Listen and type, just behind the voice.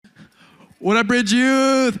What up, Bridge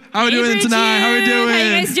Youth? How we doing tonight? How we doing? How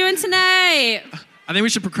you guys doing tonight? I think we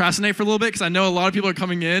should procrastinate for a little bit because I know a lot of people are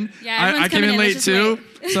coming in. Yeah, I came in late too.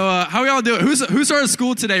 So how we all doing? Who started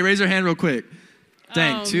school today? Raise your hand real quick.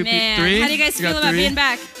 Dang, two, man. three. How do you guys feel about being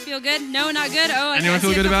back? Feel good? No, not good? Oh, Anyone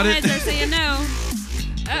feel good about it? They're saying no.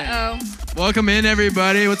 Uh-oh. Welcome in,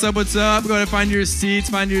 everybody. What's up, what's up? Go ahead and find your seats,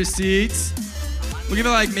 We'll give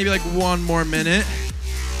it maybe one more minute.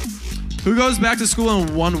 Who goes back to school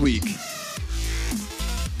in 1 week?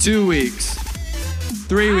 2 weeks.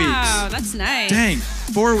 3 weeks. Wow, that's nice. Dang,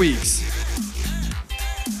 4 weeks.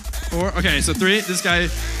 4, okay, so 3, this guy.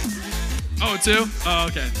 Oh, 2? Oh,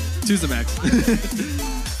 okay. 2's the max.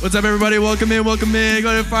 What's up, everybody? Welcome in. Go ahead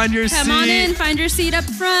and find your seat. Come on in, find your seat up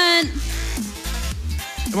front.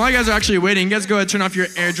 And while you guys are actually waiting, you guys go ahead and turn off your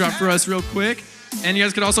airdrop for us real quick. And you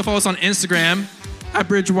guys could also follow us on Instagram at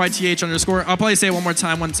BridgeYTH_. I'll probably say it one more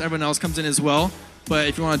time once everyone else comes in as well. But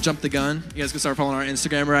if you want to jump the gun, you guys can start following our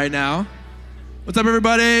Instagram right now. What's up,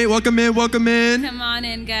 everybody? Welcome in. Come on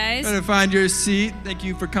in, guys. Go ahead and find your seat. Thank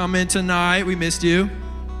you for coming tonight. We missed you.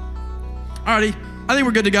 Alrighty, I think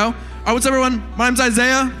we're good to go. All right, what's up, everyone? My name's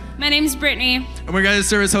Isaiah. My name's Brittany. And we're guys'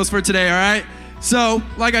 service hosts for today, all right? So,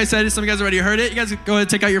 like I said, some of you guys already heard it. You guys go ahead and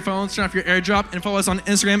take out your phones, turn off your airdrop, and follow us on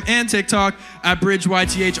Instagram and TikTok at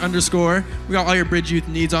BridgeYTH_. We got all your Bridge Youth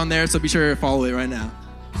needs on there, so be sure to follow it right now.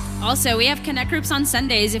 Also, we have Connect groups on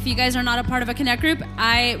Sundays. If you guys are not a part of a Connect group,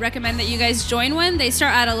 I recommend that you guys join one. They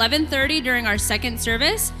start at 11:30 during our second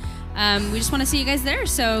service. We just want to see you guys there,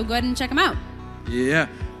 so go ahead and check them out. Yeah.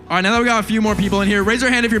 All right, now that we got a few more people in here, raise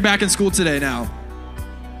your hand if you're back in school today now.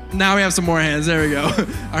 Now we have some more hands. There we go.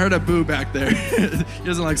 I heard a boo back there. He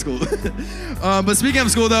doesn't like school. But speaking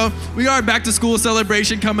of school, though, we got our back to school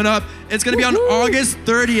celebration coming up. It's going to be on August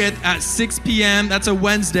 30th at 6 p.m. That's a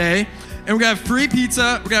Wednesday. And we're going to have free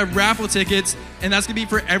pizza. We're going to have raffle tickets. And that's going to be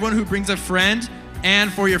for everyone who brings a friend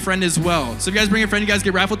and for your friend as well. So if you guys bring a friend, you guys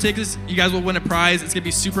get raffle tickets. You guys will win a prize. It's going to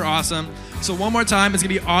be super awesome. So one more time, it's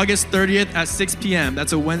going to be August 30th at 6 p.m.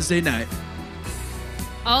 That's a Wednesday night.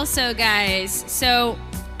 Also, guys, so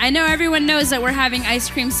I know everyone knows that we're having ice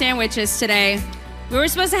cream sandwiches today. We were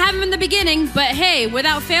supposed to have them in the beginning, but hey,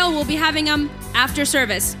 without fail, we'll be having them after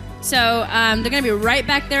service. So they're going to be right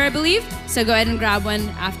back there, I believe. So go ahead and grab one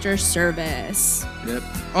after service. Yep.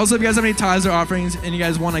 Also, if you guys have any tithes or offerings and you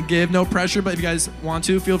guys want to give, no pressure, but if you guys want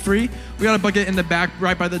to, feel free. We got a bucket in the back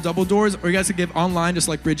right by the double doors, or you guys can give online just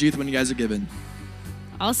like Bridge Youth when you guys are giving.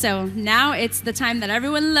 Also, now it's the time that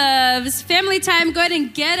everyone loves. Family time. Go ahead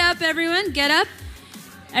and get up, everyone. Get up.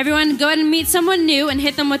 Everyone, go ahead and meet someone new and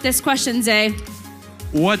hit them with this question, Zay.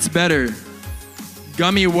 What's better,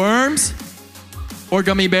 gummy worms or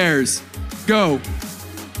gummy bears? Go.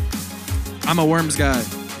 I'm a worms guy.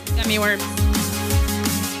 Gummy worms.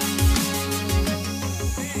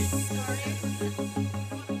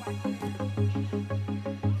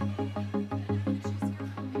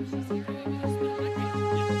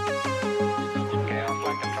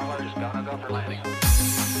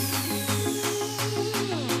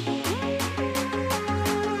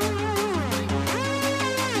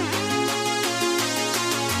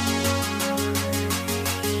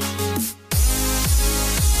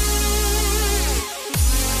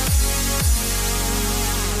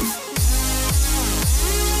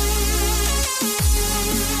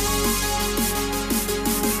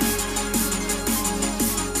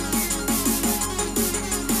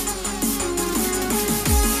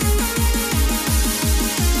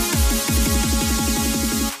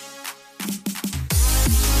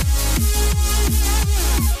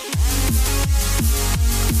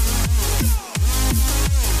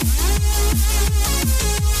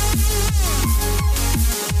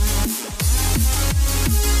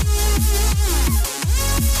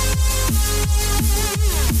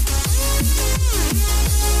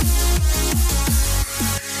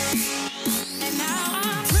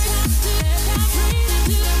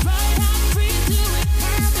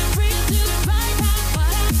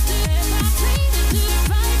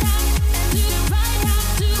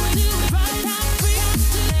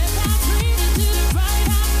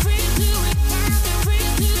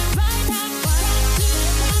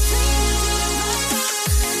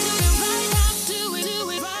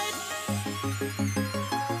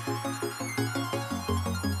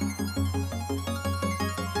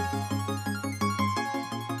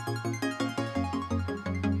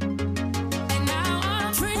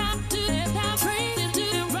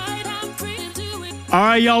 All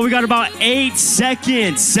right, y'all, we got about 8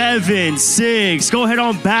 seconds. 7, 6. Go ahead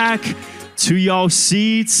on back to y'all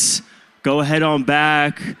seats. Go ahead on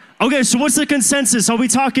back. Okay, so what's the consensus? Are we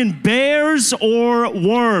talking bears or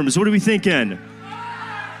worms? What are we thinking?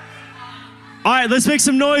 All right, let's make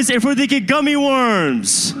some noise if we're thinking gummy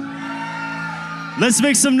worms. Let's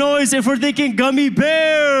make some noise if we're thinking gummy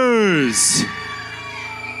bears.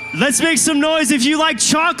 Let's make some noise if you like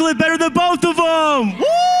chocolate better than both of them.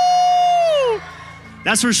 Woo!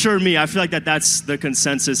 That's for sure me. I feel like that's the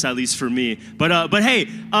consensus, at least for me. But hey,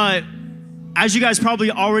 as you guys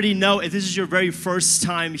probably already know, if this is your very first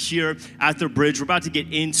time here at the Bridge, we're about to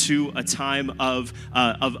get into a time of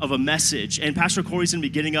a message. And Pastor Corey's going to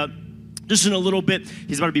be getting up just in a little bit.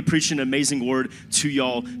 He's about to be preaching an amazing word to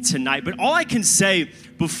y'all tonight. But all I can say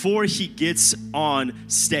before he gets on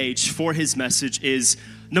stage for his message is,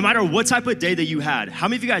 no matter what type of day that you had, how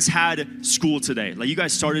many of you guys had school today? Like, you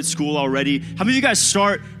guys started school already? How many of you guys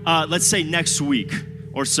start, let's say, next week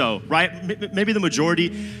or so, right? Maybe the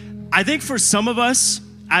majority. I think for some of us,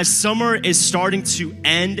 as summer is starting to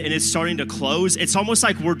end and it's starting to close, it's almost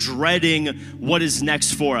like we're dreading what is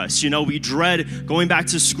next for us. You know, we dread going back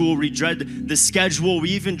to school. We dread the schedule.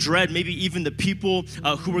 We even dread maybe even the people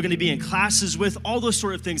who we're going to be in classes with, all those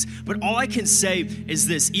sort of things. But all I can say is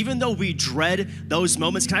this: even though we dread those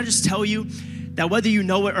moments, can I just tell you that whether you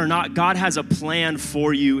know it or not, God has a plan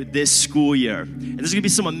for you this school year. And there's gonna be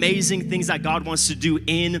some amazing things that God wants to do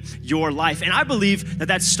in your life. And I believe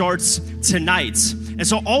that starts tonight. And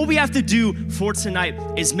so all we have to do for tonight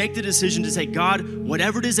is make the decision to say, God,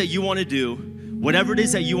 whatever it is that you wanna do, whatever it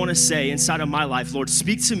is that you wanna say inside of my life, Lord,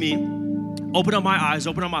 speak to me. Open up my eyes,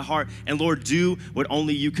 open up my heart, and Lord, do what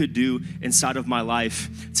only you could do inside of my life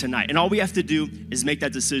tonight. And all we have to do is make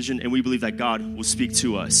that decision, and we believe that God will speak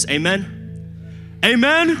to us. Amen?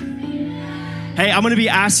 Amen? Hey, I'm going to be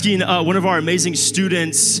asking one of our amazing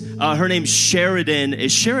students, her name's Sheridan.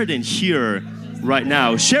 Is Sheridan here right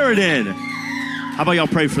now? Sheridan, how about y'all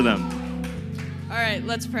pray for them? All right,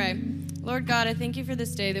 let's pray. Lord God, I thank you for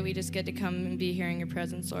this day that we just get to come and be here in your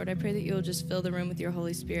presence, Lord. I pray that you will just fill the room with your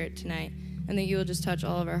Holy Spirit tonight, and that you will just touch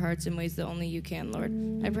all of our hearts in ways that only you can, Lord.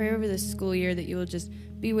 I pray over this school year that you will just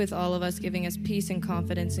be with all of us, giving us peace and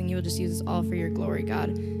confidence, and you will just use us all for your glory,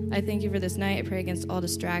 God. I thank you for this night. I pray against all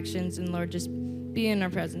distractions, and Lord, just be in our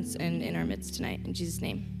presence and in our midst tonight. In Jesus'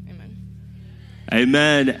 name, amen.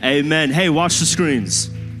 Amen, amen. Hey, watch the screens.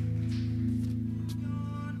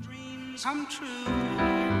 Dreams come true,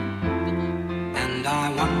 and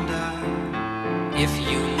I wonder if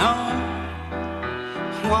you know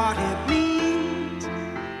what it means,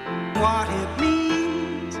 what it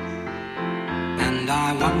means. And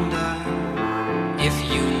I wonder if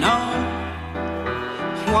you know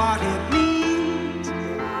what it means,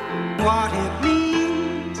 what it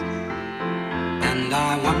means. And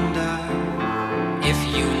I wonder if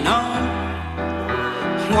you know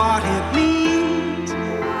what it means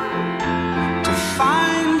to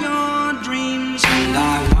find your dreams. And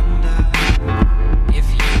I wonder if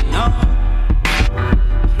you know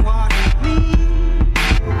what it means,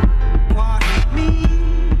 what it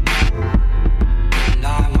means. And I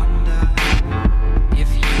wonder if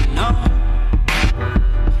you know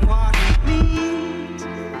what it means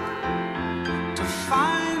to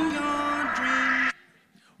find your dreams.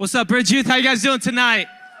 What's up, Bridge Youth? How you guys doing tonight?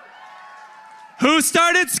 Who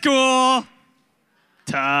started school?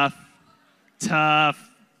 Tough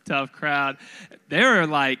crowd. There are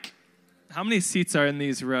like, how many seats are in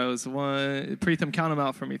these rows? One, Preetham, count them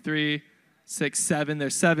out for me. 3, 6, 7.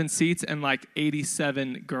 There's 7 seats and like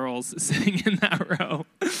 87 girls sitting in that row.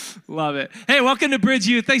 Love it. Hey, welcome to Bridge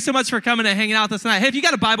Youth. Thanks so much for coming and hanging out with us tonight. Hey, if you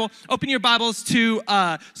got a Bible, open your Bibles to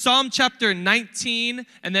Psalm chapter 19.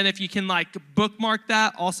 And then if you can like bookmark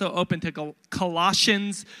that, also open to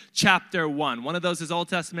Colossians chapter 1. One of those is Old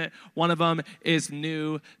Testament. One of them is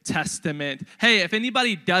New Testament. Hey, if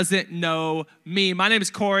anybody doesn't know me, my name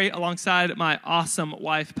is Corey, alongside my awesome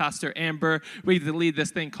wife, Pastor Amber. We lead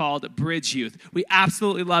this thing called Bridge Youth. We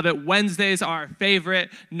absolutely love it. Wednesdays are our favorite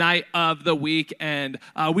night of the week, and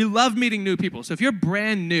we love meeting new people. So if you're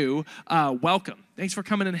brand new, welcome. Thanks for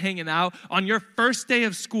coming and hanging out. On your first day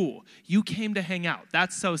of school, you came to hang out.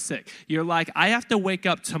 That's so sick. You're like, I have to wake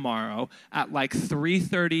up tomorrow at like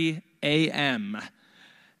 3:30 a.m.,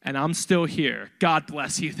 and I'm still here. God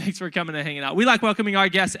bless you. Thanks for coming and hanging out. We like welcoming our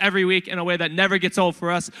guests every week in a way that never gets old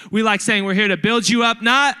for us. We like saying we're here to build you up,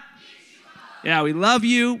 not... Yeah, we love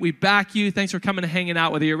you. We back you. Thanks for coming and hanging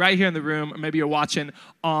out, whether you're right here in the room or maybe you're watching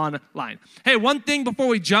online. Hey, one thing before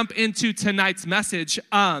we jump into tonight's message,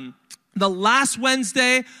 the last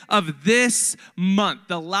Wednesday of this month.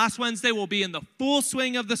 The last Wednesday will be in the full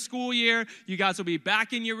swing of the school year. You guys will be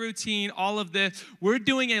back in your routine, all of this. We're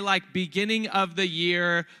doing a beginning of the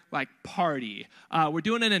year party. We're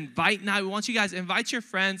doing an invite night. We want you guys to invite your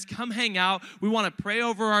friends, come hang out. We want to pray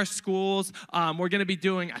over our schools. We're going to be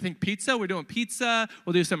doing, I think, pizza. We're doing pizza.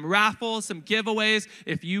 We'll do some raffles, some giveaways.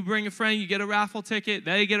 If you bring a friend, you get a raffle ticket.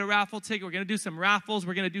 They get a raffle ticket. We're going to do some raffles.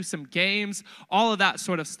 We're going to do some games, all of that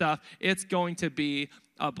sort of stuff. It's going to be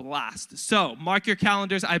a blast. So mark your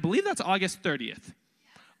calendars. I believe that's August 30th.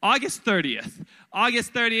 August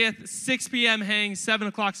 30th, 6 p.m. hang, 7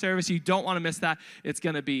 o'clock service. You don't want to miss that. It's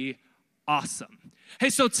going to be awesome. Hey,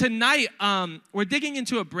 so tonight, we're digging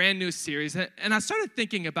into a brand new series, and I started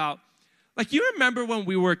thinking about, you remember when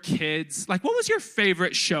we were kids? What was your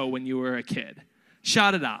favorite show when you were a kid?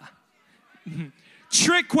 Shout it out.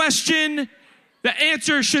 Trick question. The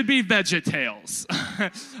answer should be VeggieTales.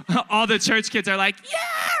 All the church kids are like,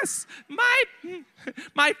 yes,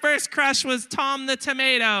 my first crush was Tom the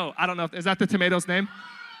Tomato. I don't know, is that the tomato's name?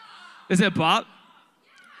 Is it Bob?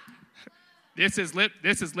 This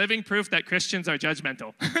is living proof that Christians are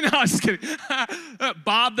judgmental. No, I'm just kidding.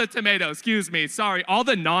 Bob the Tomato, excuse me. Sorry, all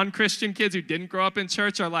the non-Christian kids who didn't grow up in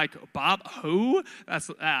church are like, Bob who? That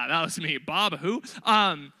was me, Bob who?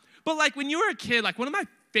 But when you were a kid, one of my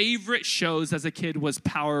favorite shows as a kid was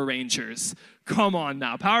Power Rangers. Come on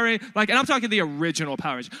now. Power Rangers, and I'm talking the original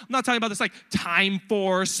Power Rangers. I'm not talking about this Time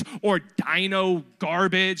Force or Dino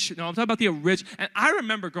garbage. No, I'm talking about the original. And I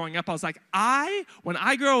remember growing up, I was like, when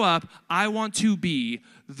I grow up, I want to be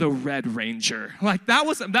the Red Ranger. That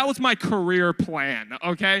was my career plan,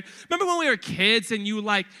 okay? Remember when we were kids and you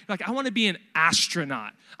I want to be an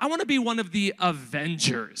astronaut. I want to be one of the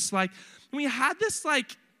Avengers. We had this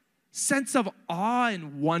sense of awe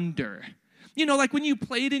and wonder. When you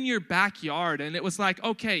played in your backyard and it was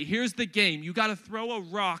okay, here's the game. You got to throw a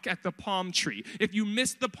rock at the palm tree. If you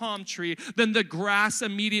miss the palm tree, then the grass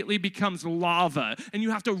immediately becomes lava and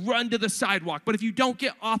you have to run to the sidewalk. But if you don't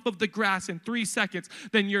get off of the grass in 3 seconds,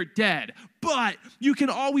 then you're dead. But you can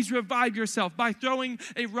always revive yourself by throwing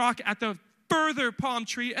a rock at the further palm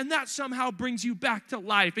tree, and that somehow brings you back to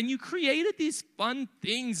life. And you created these fun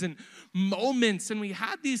things and moments, and we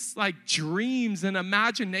had these dreams and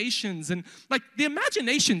imaginations, and the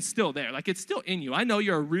imagination's still there. It's still in you. I know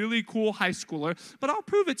you're a really cool high schooler, but I'll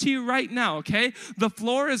prove it to you right now, okay? The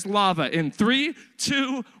floor is lava in 3,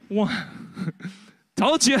 2, 1.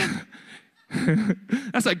 Told you.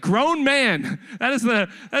 That's a grown man. That is the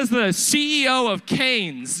CEO of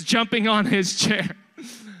Cane's jumping on his chair.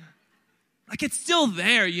 It's still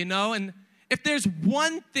there, and if there's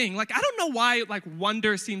one thing, I don't know why,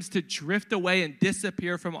 wonder seems to drift away and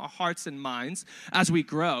disappear from our hearts and minds as we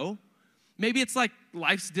grow. Maybe it's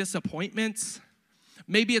life's disappointments.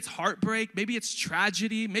 Maybe it's heartbreak. Maybe it's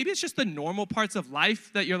tragedy. Maybe it's just the normal parts of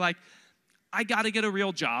life that you're I got to get a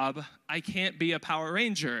real job. I can't be a Power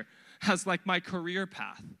Ranger as my career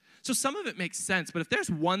path. So some of it makes sense, but if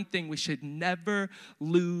there's one thing we should never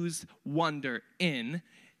lose wonder in,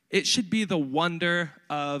 it should be the wonder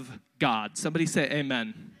of God. Somebody say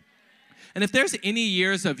amen. And if there's any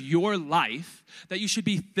years of your life that you should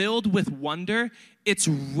be filled with wonder, it's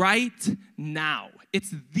right now.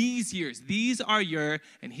 It's these years. These are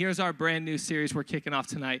and here's our brand new series we're kicking off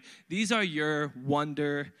tonight. These are your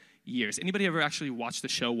wonder years. Anybody ever actually watched the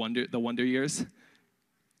show The Wonder Years?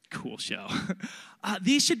 Cool show.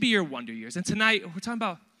 These should be your wonder years. And tonight we're talking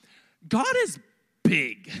about God is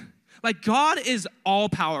big. God is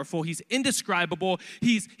all-powerful. He's indescribable.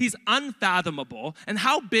 He's unfathomable. And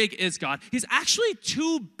how big is God? He's actually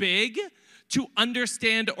too big to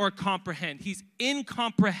understand or comprehend. He's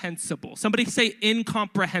incomprehensible. Somebody say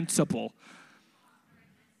incomprehensible.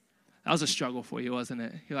 That was a struggle for you, wasn't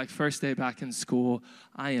it? You're first day back in school.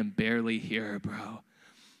 I am barely here, bro.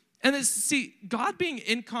 And God being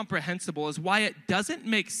incomprehensible is why it doesn't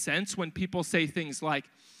make sense when people say things like,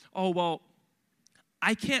 oh, well,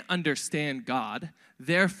 I can't understand God,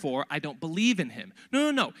 therefore I don't believe in him.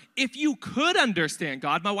 No. If you could understand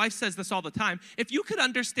God, my wife says this all the time, if you could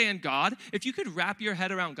understand God, if you could wrap your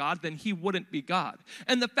head around God, then he wouldn't be God.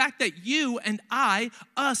 And the fact that you and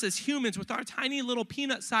us as humans with our tiny little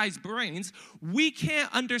peanut-sized brains, we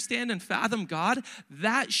can't understand and fathom God,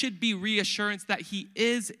 that should be reassurance that he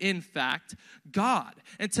is in fact God.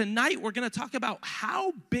 And tonight we're going to talk about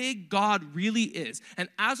how big God really is. And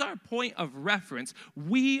as our point of reference,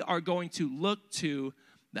 we are going to look to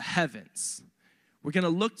the heavens. We're going to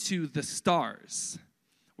look to the stars.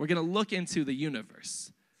 We're going to look into the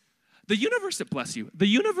universe. The universe, bless you, the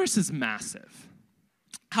universe is massive.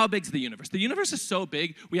 how big's the universe? The universe is so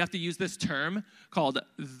big, we have to use this term called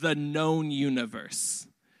the known universe.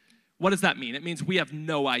 What does that mean? It means we have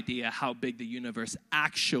no idea how big the universe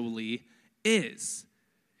actually is.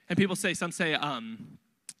 And some say,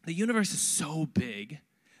 the universe is so big,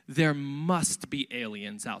 there must be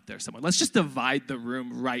aliens out there somewhere. Let's just divide the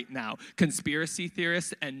room right now. Conspiracy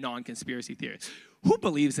theorists and non-conspiracy theorists. Who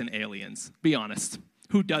believes in aliens? Be honest.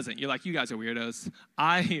 Who doesn't? You're like, you guys are weirdos.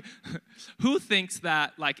 Who thinks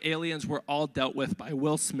that like aliens were all dealt with by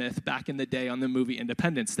Will Smith back in the day on the movie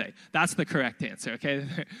Independence Day? That's the correct answer, okay?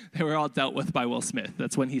 They were all dealt with by Will Smith.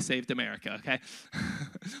 That's when he saved America, okay?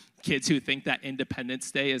 Kids who think that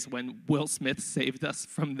Independence Day is when Will Smith saved us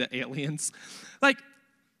from the aliens. Like,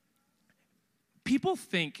 people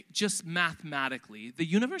think just mathematically, the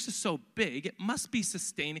universe is so big, it must be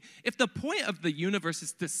sustaining. If the point of the universe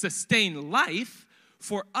is to sustain life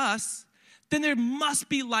for us, then there must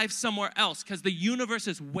be life somewhere else because the universe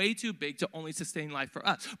is way too big to only sustain life for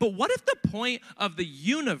us. But what if the point of the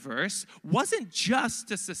universe wasn't just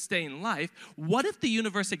to sustain life? What if the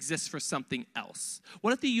universe exists for something else?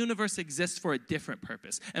 What if the universe exists for a different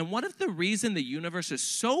purpose? And what if the reason the universe is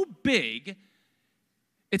so big,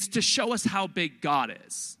 it's to show us how big God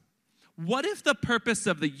is? What if the purpose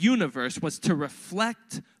of the universe was to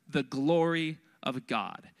reflect the glory of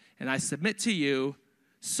God? And I submit to you,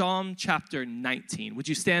 Psalm chapter 19. Would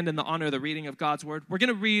you stand in the honor of the reading of God's word? We're going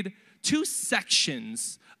to read two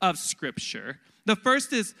sections of scripture. The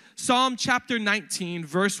first is Psalm chapter 19,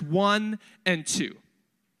 verse 1 and 2.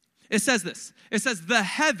 It says this. It says, the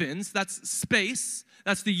heavens, that's space,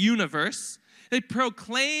 that's the universe, they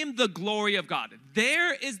proclaim the glory of God.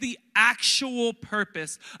 There is the actual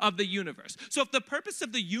purpose of the universe. So if the purpose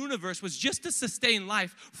of the universe was just to sustain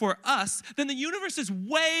life for us, then the universe is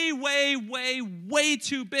way, way, way, way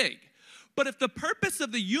too big. But if the purpose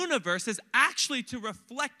of the universe is actually to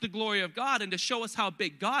reflect the glory of God and to show us how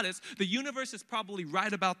big God is, the universe is probably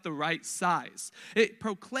right about the right size. It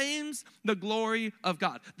proclaims the glory of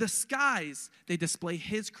God. The skies, they display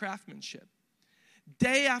his craftsmanship.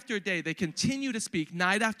 Day after day, they continue to speak.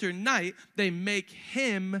 Night after night, they make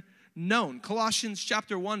him known. Colossians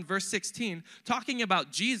chapter 1, verse 16, talking about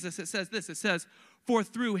Jesus, it says this. It says, for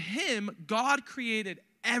through him, God created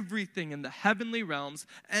everything in the heavenly realms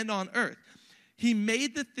and on earth. He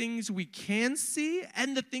made the things we can see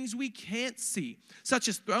and the things we can't see, such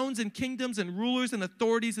as thrones and kingdoms and rulers and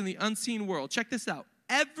authorities in the unseen world. Check this out.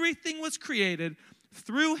 Everything was created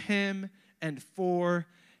through him and for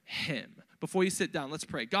him. Before you sit down, let's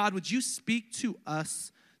pray. God, would you speak to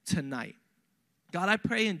us tonight? God, I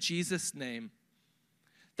pray in Jesus' name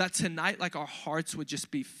that tonight, like our hearts would just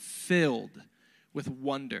be filled with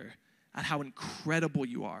wonder at how incredible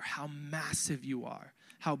you are, how massive you are,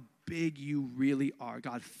 how big you really are.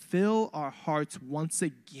 God, fill our hearts once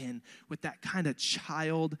again with that kind of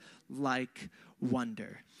childlike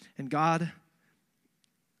wonder. And God,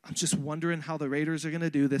 I'm just wondering how the Raiders are going to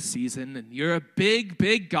do this season. And you're a big,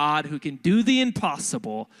 big God who can do the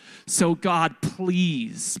impossible. So God,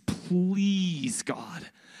 please, please, God,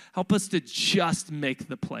 help us to just make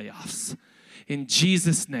the playoffs. In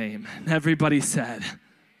Jesus' name. And everybody said,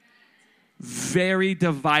 very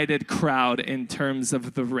divided crowd in terms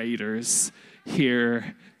of the Raiders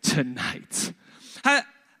here tonight.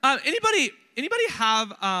 Anybody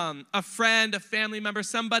have a friend, a family member,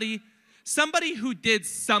 somebody who did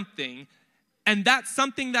something, and that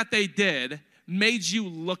something that they did made you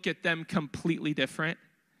look at them completely different?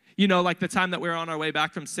 You know, like the time that we were on our way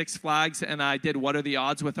back from Six Flags, and I did What Are the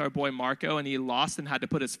Odds with our boy Marco, and he lost and had to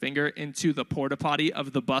put his finger into the porta potty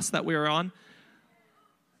of the bus that we were on.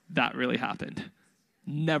 That really happened.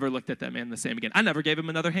 Never looked at that man the same again. I never gave him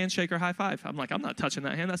another handshake or high five. I'm like, I'm not touching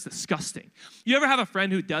that hand. That's disgusting. You ever have a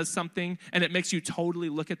friend who does something, and it makes you totally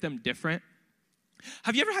look at them different?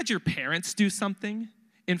 Have you ever had your parents do something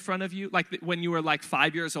in front of you? Like when you were like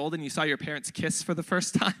 5 years old and you saw your parents kiss for the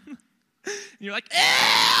first time? And you're like,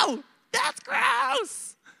 ew, that's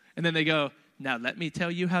gross. And then they go, now let me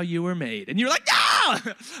tell you how you were made. And you're like,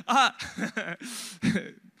 no!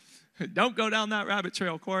 Don't go down that rabbit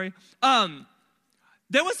trail, Corey.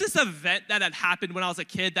 There was this event that had happened when I was a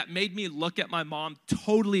kid that made me look at my mom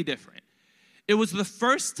totally different. It was the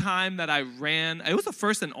first time that I ran. It was the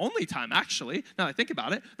first and only time, actually, now that I think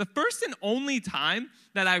about it. The first and only time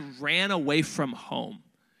that I ran away from home.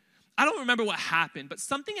 I don't remember what happened, but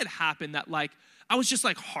something had happened that like, I was just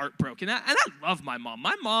like heartbroken. And I love my mom.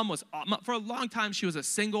 My mom was, for a long time, she was a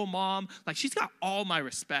single mom. Like she's got all my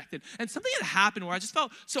respect. And something had happened where I just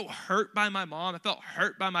felt so hurt by my mom. I felt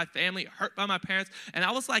hurt by my family, hurt by my parents. And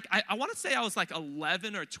I was like, I want to say I was like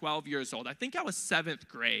 11 or 12 years old. I think I was 7th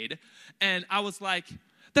grade. And I was like,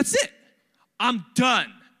 that's it. I'm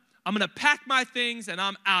done. I'm going to pack my things and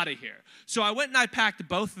I'm out of here. So I went and I packed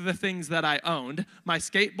both of the things that I owned, my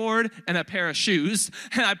skateboard and a pair of shoes.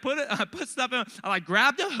 And I put stuff in, I like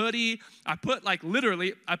grabbed a hoodie. I put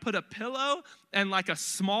a pillow and like a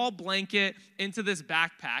small blanket into this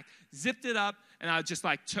backpack, zipped it up, and I just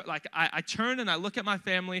I turn and I look at my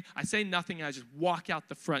family. I say nothing and I just walk out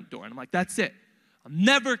the front door. And I'm like, that's it. I'm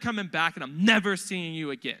never coming back and I'm never seeing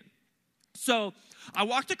you again. So I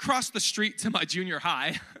walked across the street to my junior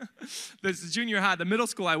high. This is junior high. The middle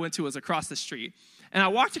school I went to was across the street. And I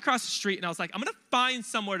walked across the street and I was like, I'm going to find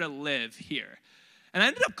somewhere to live here. And I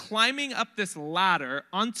ended up climbing up this ladder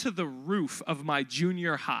onto the roof of my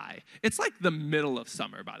junior high. It's like the middle of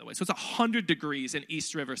summer, by the way. So it's 100 degrees in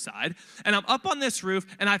East Riverside. And I'm up on this roof,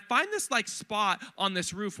 and I find this like spot on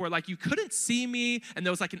this roof where like you couldn't see me, and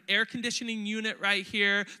there was like an air conditioning unit right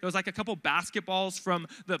here. There was like a couple basketballs from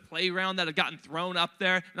the playground that had gotten thrown up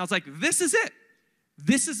there. And I was like, this is it.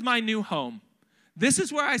 This is my new home. This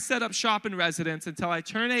is where I set up shop and residence until I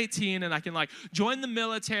turn 18 and I can like join the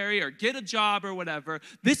military or get a job or whatever.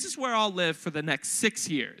 This is where I'll live for the next 6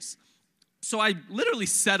 years. So I literally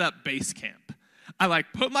set up base camp. I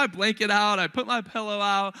like put my blanket out, I put my pillow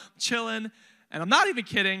out, chilling, and I'm not even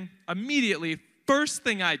kidding. Immediately, first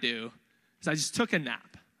thing I do is I just took a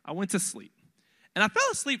nap. I went to sleep. And I fell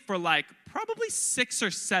asleep for like probably 6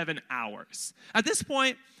 or 7 hours. At this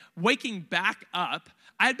point, waking back up,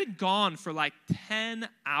 I had been gone for like 10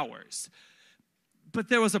 hours. But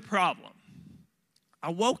there was a problem.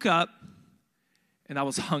 I woke up and I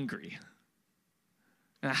was hungry.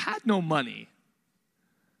 And I had no money.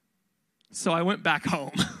 So I went back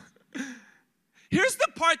home. Here's the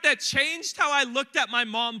part that changed how I looked at my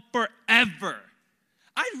mom forever.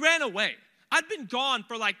 I ran away. I'd been gone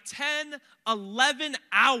for like 10, 11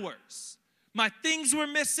 hours. My things were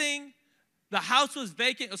missing. The house was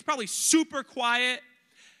vacant. It was probably super quiet.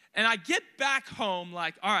 And I get back home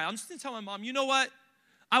like, all right, I'm just going to tell my mom, you know what?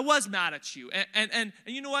 I was mad at you. And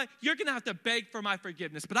you know what? You're going to have to beg for my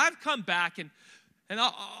forgiveness. But I've come back, and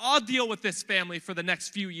I'll deal with this family for the next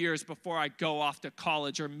few years before I go off to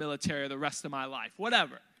college or military the rest of my life,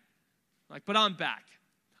 whatever. Like, but I'm back.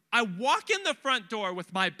 I walk in the front door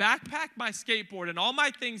with my backpack, my skateboard, and all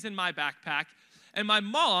my things in my backpack. And my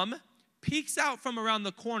mom peeks out from around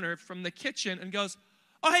the corner from the kitchen and goes,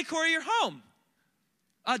 oh, hey, Corey, you're home.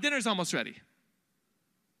 Dinner's almost ready.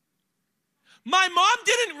 My mom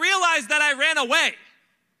didn't realize that I ran away.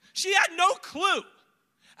 She had no clue.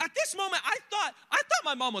 At this moment, I thought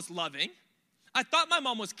my mom was loving. I thought my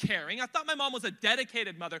mom was caring. I thought my mom was a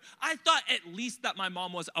dedicated mother. I thought at least that my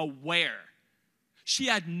mom was aware. She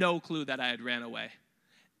had no clue that I had ran away,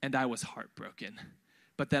 and I was heartbroken.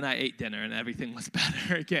 But then I ate dinner and everything was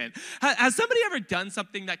better again. Has somebody ever done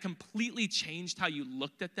something that completely changed how you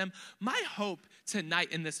looked at them? My hope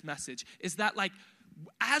tonight in this message is that like,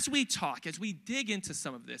 as we talk, as we dig into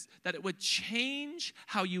some of this, that it would change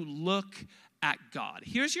how you look at God.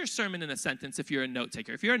 Here's your sermon in a sentence if you're a note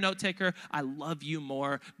taker. If you're a note taker, I love you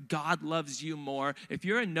more. God loves you more. If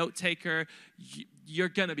you're a note taker, you're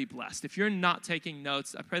going to be blessed. If you're not taking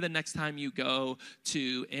notes, I pray the next time you go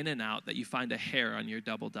to In-N-Out that you find a hair on your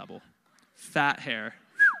double-double. Fat hair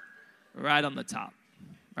right on the top,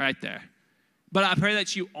 right there. But I pray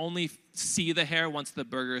that you only see the hair once the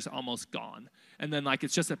burger is almost gone. And then like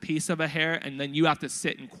it's just a piece of a hair, and then you have to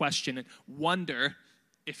sit and question and wonder,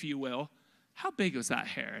 if you will, how big was that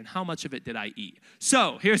hair and how much of it did I eat?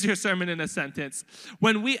 So here's your sermon in a sentence.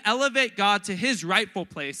 When we elevate God to his rightful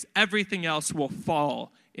place, everything else will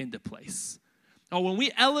fall into place. Or when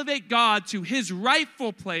we elevate God to his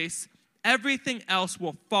rightful place, everything else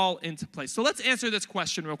will fall into place. So let's answer this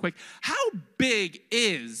question real quick. How big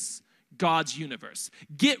is God's universe?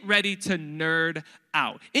 Get ready to nerd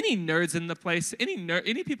out. Any nerds in the place?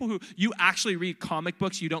 Any people who you actually read comic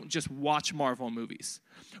books, you don't just watch Marvel movies?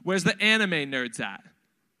 Where's the anime nerds at?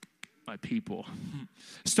 My people.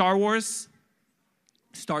 Star Wars,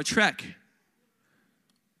 Star Trek,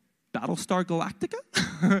 Battlestar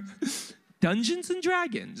Galactica, Dungeons and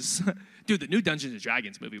Dragons. Dude, the new Dungeons and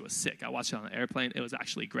Dragons movie was sick. I watched it on an airplane. It was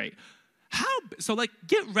actually great. So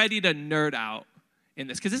get ready to nerd out in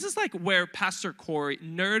this, because this is like where Pastor Corey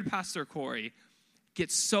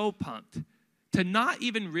gets so pumped to I'm not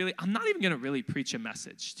even going to really preach a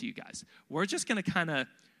message to you guys. We're just going to kind of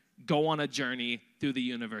go on a journey through the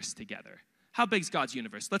universe together. How big is God's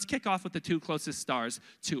universe? Let's kick off with the two closest stars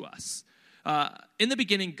to us. In the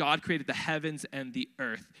beginning, God created the heavens and the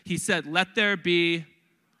earth. He said, let there be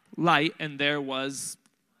light, and there was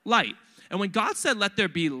light. And when God said, let there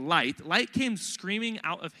be light, light came screaming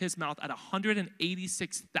out of his mouth at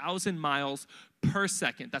 186,000 miles per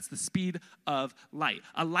second. That's the speed of light.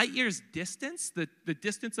 A light year's distance, the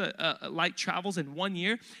distance a light travels in 1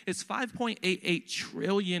 year, is 5.88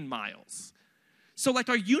 trillion miles. So like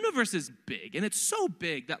our universe is big, and it's so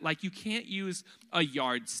big that like you can't use a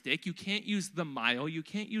yardstick, you can't use the mile, you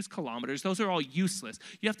can't use kilometers. Those are all useless.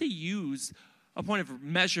 You have to use a point of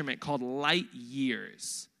measurement called light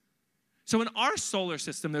years. So in our solar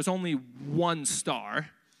system, there's only one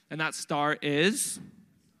star, and that star is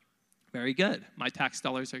very good. My tax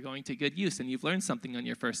dollars are going to good use, and you've learned something on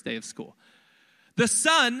your first day of school. The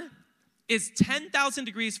sun is 10,000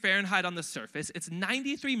 degrees Fahrenheit on the surface. It's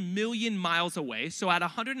 93 million miles away. So at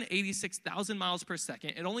 186,000 miles per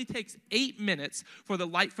second, it only takes 8 minutes for the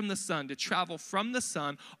light from the sun to travel from the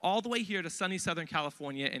sun all the way here to sunny Southern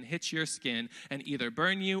California and hit your skin and either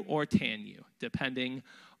burn you or tan you, depending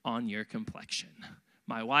on your complexion.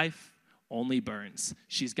 My wife only burns.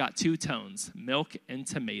 She's got 2 tones, milk and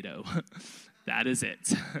tomato. That is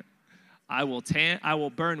it. I will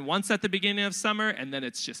burn once at the beginning of summer, and then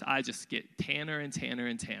I just get tanner and tanner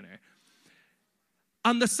and tanner.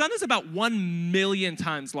 The sun is about 1 million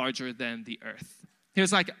times larger than the earth.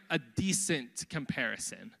 Here's like a decent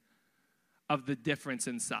comparison of the difference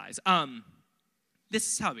in size.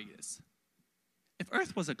 This is how big it is. If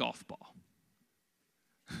earth was a golf ball,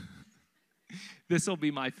 this will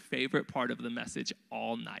be my favorite part of the message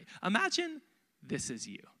all night. Imagine this is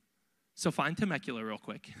you. So find Temecula real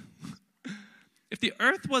quick. If the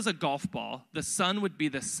earth was a golf ball, the sun would be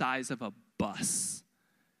the size of a bus.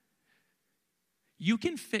 You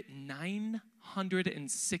can fit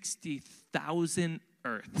 960,000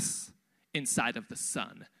 earths inside of the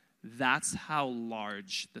sun. That's how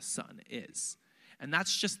large the sun is. And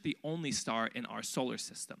that's just the only star in our solar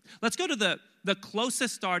system. Let's go to the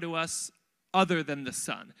closest star to us other than the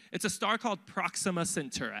sun. It's a star called Proxima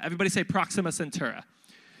Centauri. Everybody say Proxima Centauri.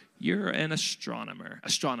 You're an astronomer,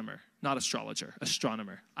 not astrologer,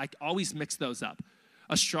 astronomer. I always mix those up.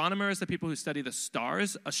 Astronomers are the people who study the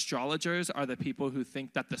stars. Astrologers are the people who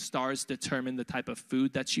think that the stars determine the type of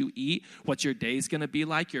food that you eat, what your day's gonna be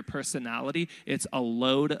like, your personality. It's a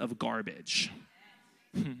load of garbage.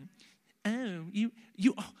 Oh, you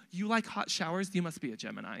like hot showers? You must be a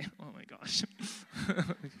Gemini. Oh my gosh.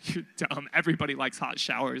 You're dumb. Everybody likes hot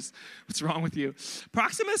showers. What's wrong with you?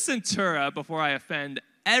 Proxima Centauri, before I offend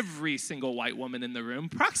every single white woman in the room,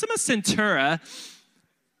 Proxima Centauri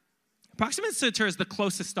is the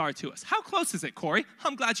closest star to us. How close is it, Corey?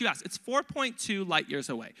 I'm glad you asked. It's 4.2 light years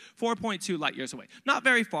away. 4.2 light years away. Not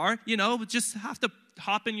very far, just have to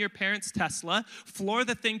hop in your parents' Tesla, floor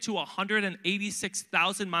the thing to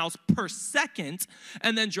 186,000 miles per second,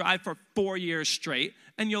 and then drive for 4 years straight,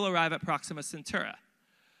 and you'll arrive at Proxima Centauri.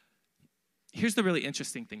 Here's the really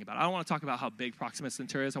interesting thing about it. I don't want to talk about how big Proxima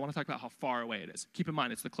Centauri is. I want to talk about how far away it is. Keep in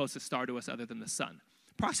mind, it's the closest star to us other than the sun.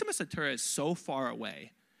 Proxima Centauri is so far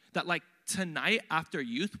away that like tonight after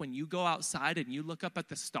youth, when you go outside and you look up at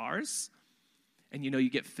the stars, and you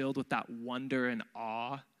get filled with that wonder and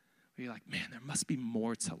awe, where you're like, man, there must be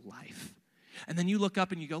more to life. And then you look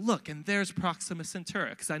up and you go, look, and there's Proxima Centauri,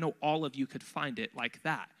 because I know all of you could find it like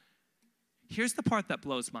that. Here's the part that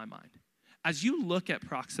blows my mind. As you look at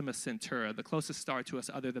Proxima Centauri, the closest star to us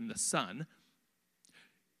other than the sun,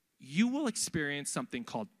 you will experience something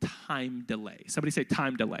called time delay. Somebody say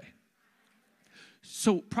time delay.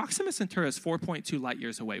 So Proxima Centauri is 4.2 light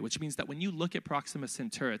years away, which means that when you look at Proxima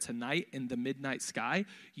Centauri tonight in the midnight sky,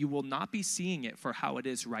 you will not be seeing it for how it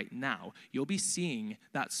is right now. You'll be seeing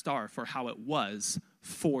that star for how it was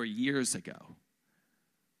 4 years ago.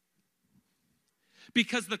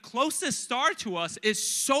 Because the closest star to us is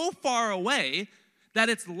so far away that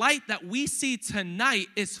its light that we see tonight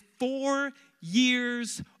is 4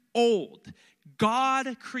 years old.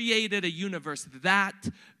 God created a universe that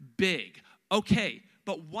big. Okay,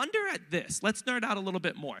 but wonder at this. Let's nerd out a little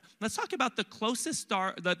bit more. Let's talk about the closest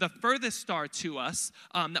star, the furthest star to us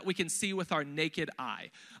that we can see with our naked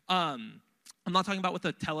eye. I'm not talking about with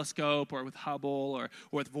a telescope or with Hubble or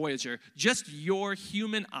with Voyager. Just your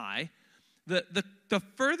human eye. The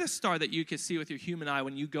furthest star that you can see with your human eye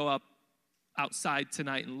when you go up outside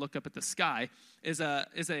tonight and look up at the sky is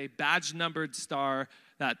a badge-numbered star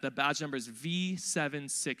that the badge number is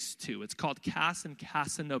V762. It's called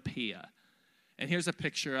Cassiopeia. And here's a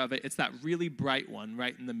picture of it. It's that really bright one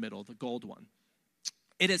right in the middle, the gold one.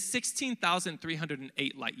 It is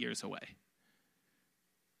 16,308 light years away.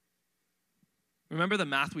 Remember the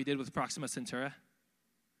math we did with Proxima Centauri?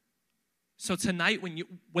 So tonight,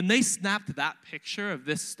 when they snapped that picture of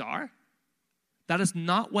this star, that is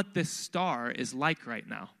not what this star is like right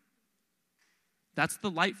now. That's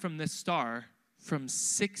the light from this star from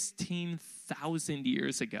 16,000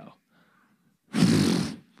 years ago.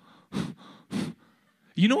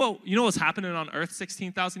 You know what's happening on Earth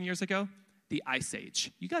 16,000 years ago? The Ice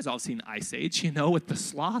Age. You guys all seen Ice Age, with the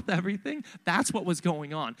sloth, everything. That's what was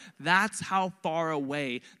going on. That's how far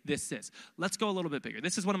away this is. Let's go a little bit bigger.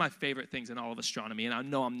 This is one of my favorite things in all of astronomy, and I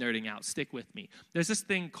know I'm nerding out. Stick with me. There's this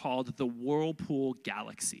thing called the Whirlpool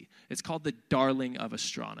Galaxy. It's called the darling of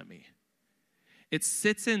astronomy. It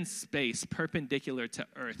sits in space perpendicular to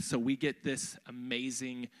Earth, so we get this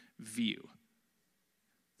amazing view.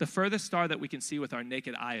 The furthest star that we can see with our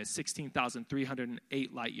naked eye is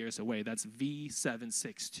 16,308 light years away. That's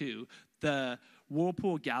V762. The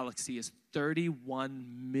Whirlpool Galaxy is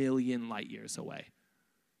 31 million light years away.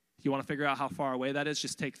 You want to figure out how far away that is?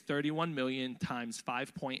 Just take 31 million times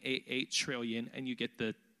 5.88 trillion, and you get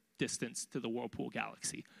the distance to the Whirlpool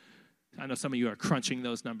Galaxy. I know some of you are crunching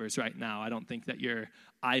those numbers right now. I don't think that your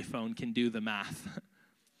iPhone can do the math.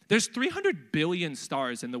 There's 300 billion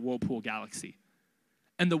stars in the Whirlpool Galaxy.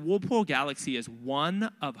 And the Whirlpool Galaxy is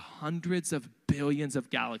one of hundreds of billions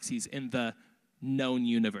of galaxies in the known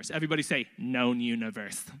universe. Everybody say, known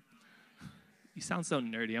universe. You sound so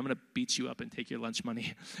nerdy. I'm going to beat you up and take your lunch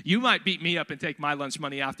money. You might beat me up and take my lunch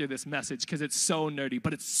money after this message because it's so nerdy,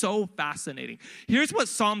 but it's so fascinating. Here's what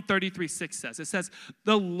Psalm 33:6 says. It says,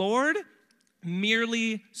 the Lord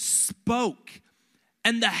merely spoke,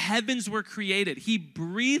 and the heavens were created. He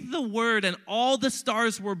breathed the word, and all the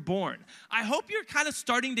stars were born. I hope you're kind of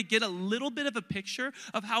starting to get a little bit of a picture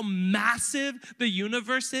of how massive the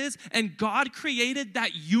universe is, and God created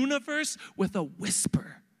that universe with a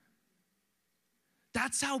whisper.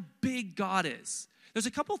 That's how big God is. There's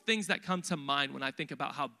a couple things that come to mind when I think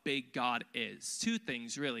about how big God is. Two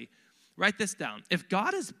things, really. Write this down. If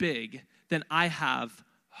God is big, then I have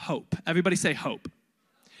hope. Everybody say hope.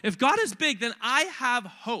 If God is big, then I have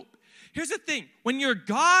hope. Here's the thing. When your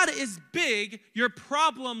God is big, your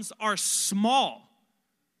problems are small.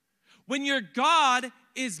 When your God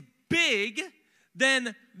is big,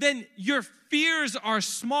 then your fears are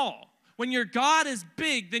small. When your God is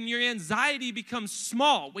big, then your anxiety becomes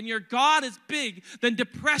small. When your God is big, then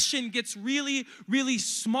depression gets really, really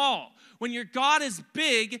small. When your God is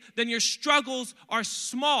big, then your struggles are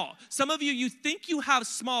small. Some of you think you have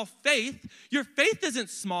small faith. Your faith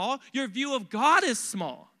isn't small. Your view of God is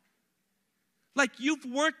small. Like you've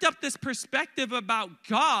worked up this perspective about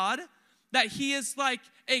God that he is like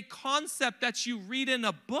a concept that you read in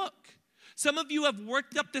a book. Some of you have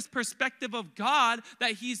worked up this perspective of God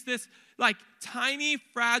that he's this like tiny,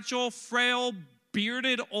 fragile, frail,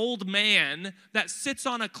 bearded old man that sits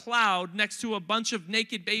on a cloud next to a bunch of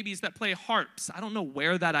naked babies that play harps. I don't know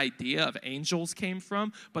where that idea of angels came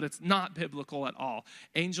from, but it's not biblical at all.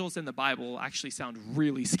 Angels in the Bible actually sound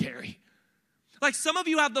really scary. Like some of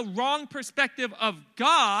you have the wrong perspective of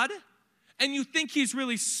God, and you think he's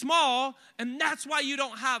really small, and that's why you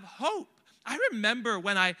don't have hope. I remember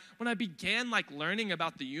when I began like learning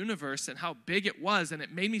about the universe and how big it was, and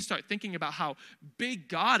it made me start thinking about how big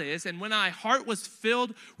God is. And when my heart was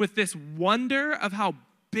filled with this wonder of how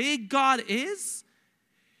big God is,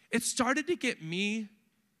 it started to get me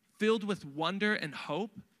filled with wonder and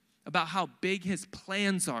hope about how big his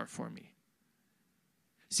plans are for me.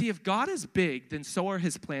 See, if God is big, then so are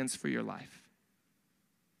his plans for your life.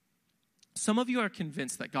 Some of you are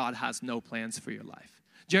convinced that God has no plans for your life.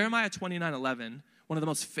 Jeremiah 29:11, one of the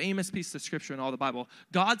most famous pieces of scripture in all the Bible,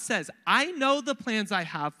 God says, I know the plans I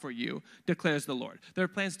have for you, declares the Lord. They're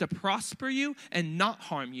plans to prosper you and not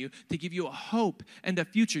harm you, to give you a hope and a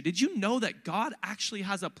future. Did you know that God actually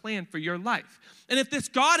has a plan for your life? And if this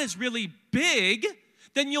God is really big,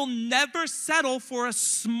 then you'll never settle for a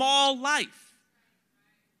small life.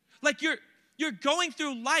 Like you're going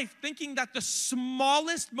through life thinking that the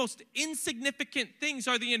smallest, most insignificant things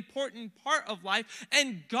are the important part of life,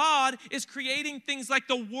 and God is creating things like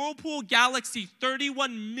the Whirlpool Galaxy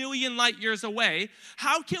 31 million light years away.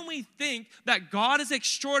 How can we think that God is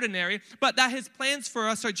extraordinary, but that his plans for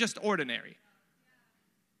us are just ordinary?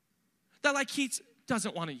 That like he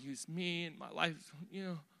doesn't want to use me in my life,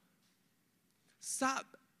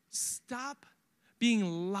 Stop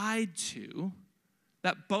being lied to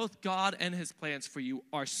that both God and his plans for you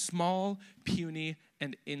are small, puny,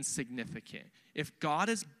 and insignificant. If God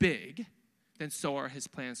is big, then so are his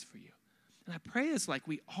plans for you. And I pray it's like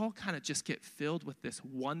we all kind of just get filled with this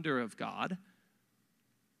wonder of God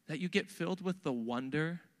that you get filled with the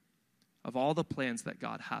wonder of all the plans that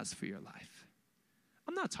God has for your life.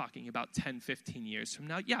 I'm not talking about 10, 15 years from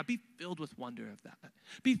now. Yeah, be filled with wonder of that.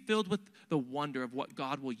 Be filled with the wonder of what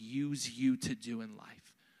God will use you to do in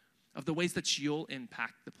life, of the ways that you'll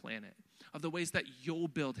impact the planet, of the ways that you'll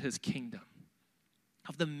build his kingdom,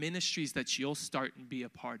 of the ministries that you'll start and be a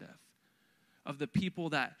part of the people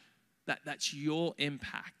that you'll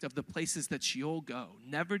impact, of the places that you'll go.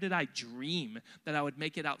 Never did I dream that I would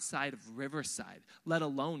make it outside of Riverside, let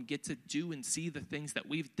alone get to do and see the things that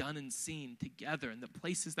we've done and seen together, and the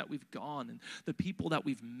places that we've gone, and the people that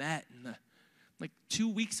we've met. And like 2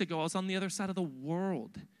 weeks ago, I was on the other side of the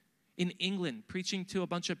world in England preaching to a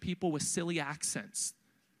bunch of people with silly accents.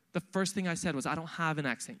 The first thing I said was, I don't have an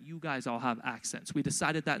accent. You guys all have accents. We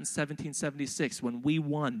decided that in 1776 when we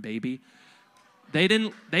won, baby. They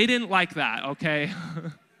didn't like that, okay?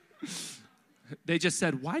 They just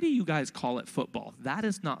said, why do you guys call it football? That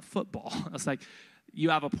is not football. I was like, you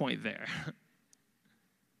have a point there.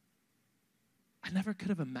 I never could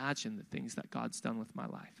have imagined the things that God's done with my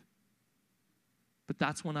life. But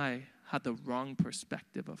that's when I had the wrong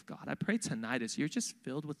perspective of God. I pray tonight as you're just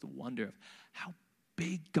filled with the wonder of how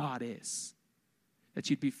big God is, that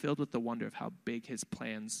you'd be filled with the wonder of how big his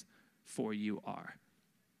plans for you are.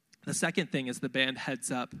 The second thing is the band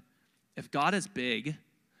heads up. If God is big,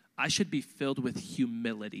 I should be filled with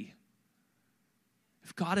humility.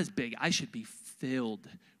 If God is big, I should be filled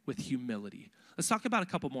with humility. Let's talk about a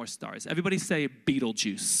couple more stars. Everybody say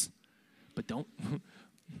Beetlejuice, but don't.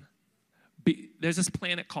 There's this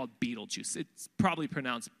planet called Beetlejuice. It's probably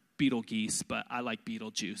pronounced Beetlegeese, but I like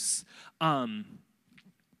Beetlejuice.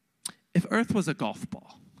 If Earth was a golf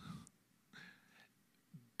ball,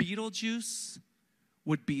 Beetlejuice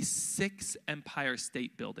would be 6 Empire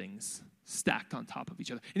State Buildings stacked on top of each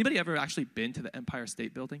other. Anybody ever actually been to the Empire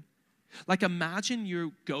State Building? Like imagine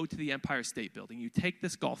you go to the Empire State Building, you take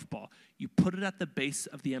this golf ball, you put it at the base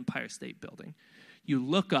of the Empire State Building, you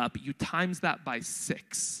look up, you times that by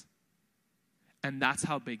 6, and that's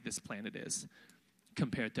how big this planet is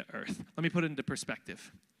compared to Earth. Let me put it into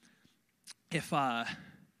perspective. If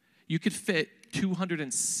you could fit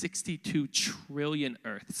 262 trillion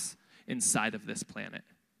Earths inside of this planet.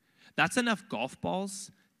 That's enough golf balls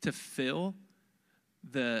to fill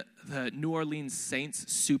the New Orleans Saints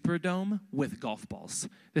Superdome with golf balls.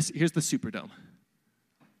 Here's the Superdome.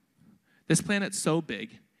 This planet's so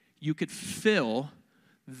big, you could fill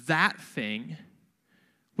that thing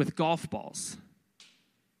with golf balls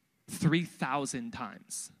 3,000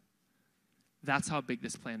 times. That's how big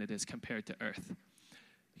this planet is compared to Earth.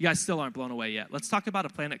 You guys still aren't blown away yet. Let's talk about a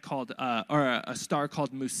planet called, or a star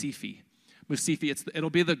called Musifi. Musifi, it'll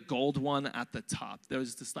be the gold one at the top.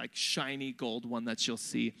 There's this like shiny gold one that you'll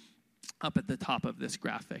see up at the top of this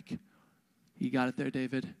graphic. You got it there,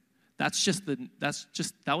 David? That was just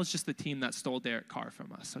the team that stole Derek Carr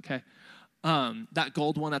from us, okay? That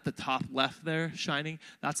gold one at the top left there, shining,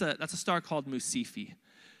 that's a star called Musifi.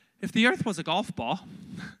 If the Earth was a golf ball,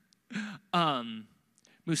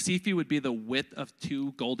 Musifi would be the width of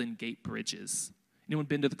 2 Golden Gate Bridges. Anyone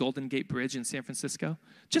been to the Golden Gate Bridge in San Francisco?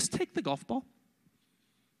 Just take the golf ball,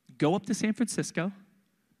 go up to San Francisco,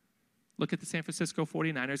 look at the San Francisco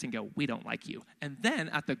 49ers and go, we don't like you. And then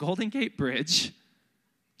at the Golden Gate Bridge,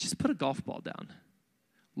 just put a golf ball down.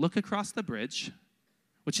 Look across the bridge,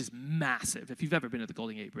 which is massive. If you've ever been to the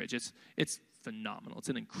Golden Gate Bridge, it's phenomenal. It's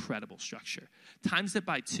an incredible structure. Times it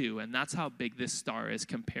by 2, and that's how big this star is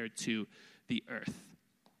compared to the Earth.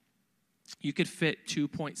 You could fit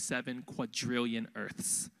 2.7 quadrillion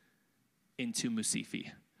Earths into Musifi.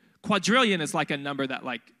 Quadrillion is like a number that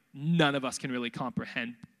like none of us can really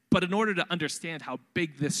comprehend. But in order to understand how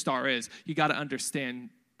big this star is, you got to understand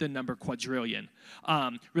the number quadrillion.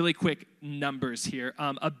 Really quick numbers here.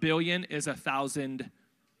 1 billion is 1,000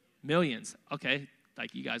 millions. Okay,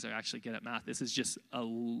 like you guys are actually good at math. This is just a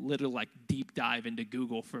little like deep dive into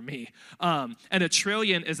Google for me. And 1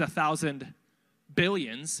 trillion is 1,000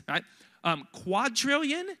 billions, right?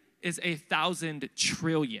 Quadrillion is 1,000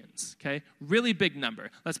 trillions, okay? Really big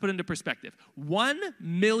number. Let's put it into perspective. 1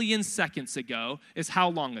 million seconds ago is how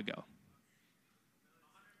long ago?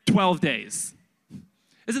 12 days.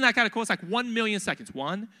 Isn't that kind of cool? It's like 1 million seconds.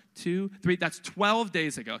 1, 2, 3, that's 12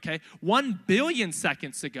 days ago, okay? 1 billion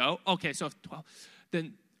seconds ago, okay, so if 12,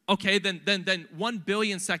 then 1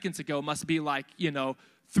 billion seconds ago must be like, 3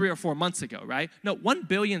 or 4 months ago, right? No, 1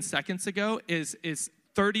 billion seconds ago is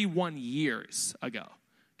 31 years ago,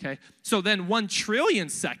 okay? So then 1 trillion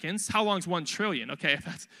seconds, how long is 1 trillion? Okay, if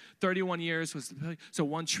that's 31 years, so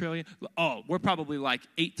 1 trillion, we're probably like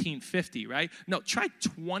 1850, right? No, try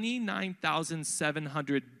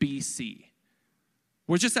 29,700 BC.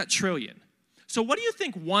 We're just at trillion. So what do you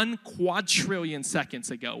think 1 quadrillion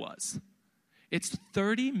seconds ago was? It's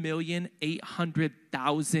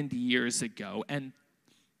 30,800,000 years ago, and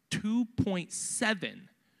 2.7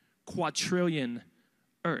 quadrillion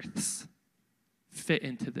Earths fit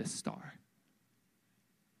into this star.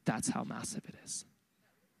 That's how massive it is.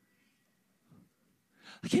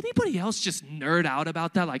 Like, anybody else just nerd out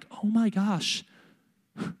about that? Like, oh my gosh,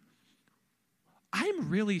 I'm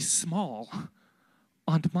really small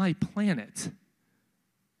on my planet.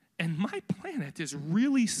 And my planet is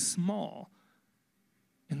really small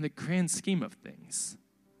in the grand scheme of things.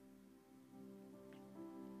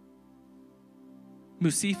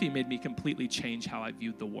 Musifi made me completely change how I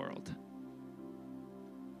viewed the world.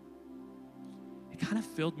 It kind of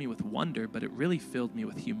filled me with wonder, but it really filled me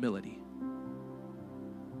with humility.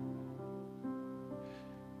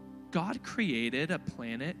 God created a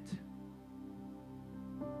planet,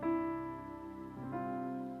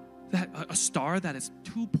 a star that is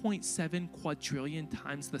 2.7 quadrillion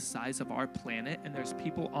times the size of our planet, and there's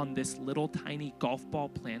people on this little tiny golf ball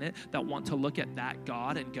planet that want to look at that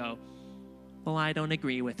God and go, well, I don't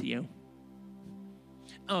agree with you.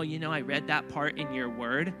 Oh, I read that part in your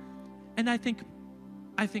word, and I think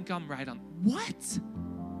I'm right on. What?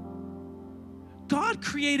 God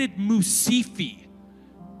created Musifi.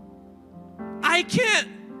 I can't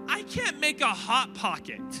make a Hot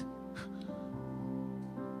Pocket.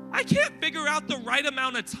 I can't figure out the right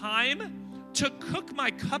amount of time to cook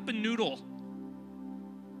my cup of noodle.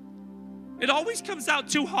 It always comes out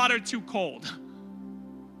too hot or too cold.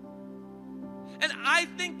 And I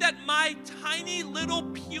think that my tiny little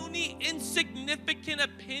puny insignificant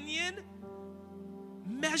opinion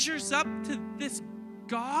measures up to this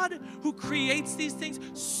God who creates these things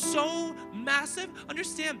so massive.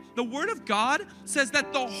 Understand, the Word of God says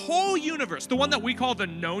that the whole universe, the one that we call the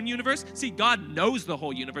known universe, see, God knows the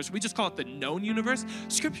whole universe. We just call it the known universe.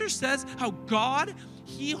 Scripture says how God,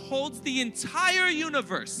 He holds the entire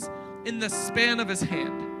universe in the span of His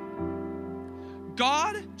hand.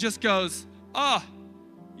 God just goes,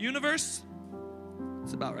 universe,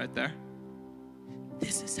 it's about right there.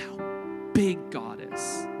 This is how big God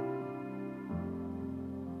is.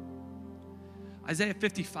 Isaiah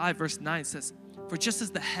 55 verse 9 says, for just as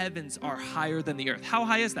the heavens are higher than the earth. How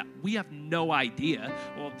high is that? We have no idea.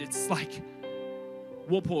 Well, it's like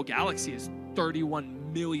Whirlpool Galaxy is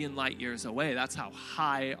 31 million light years away. That's how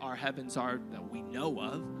high our heavens are that we know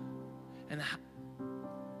of. And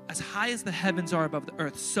as high as the heavens are above the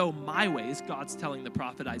earth, so my ways, God's telling the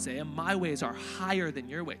prophet Isaiah, my ways are higher than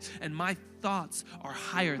your ways, and my thoughts are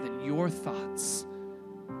higher than your thoughts.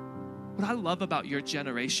 What I love about your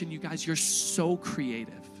generation, you guys, you're so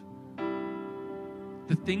creative.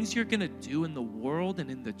 The things you're going to do in the world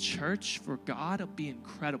and in the church for God will be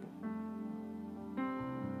incredible.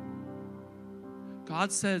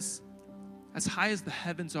 God says, as high as the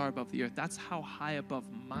heavens are above the earth, that's how high above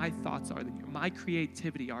my thoughts are than yours. My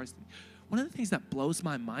creativity are. One of the things that blows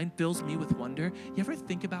my mind, fills me with wonder, you ever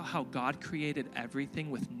think about how God created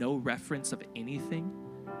everything with no reference of anything?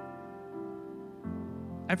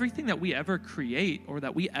 Everything that we ever create or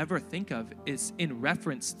that we ever think of is in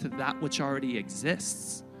reference to that which already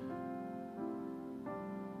exists.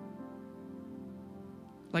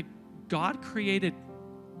 Like, God created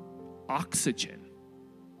oxygen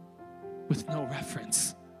with no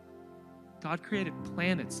reference. God created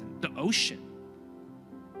planets and the ocean.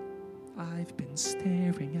 I've been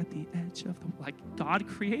staring at the edge of the... Like, God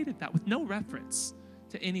created that with no reference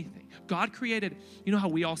to anything. God created... You know how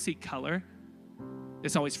we all see color?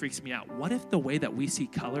 This always freaks me out. What if the way that we see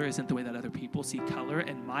color isn't the way that other people see color,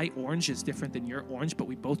 and my orange is different than your orange, but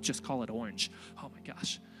we both just call it orange? Oh my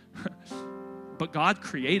gosh. But God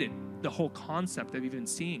created the whole concept of even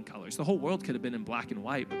seeing colors. The whole world could have been in black and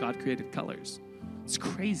white, but God created colors. It's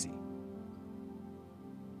crazy.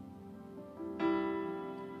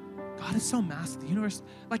 God is so massive. The universe,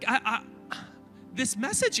 like, this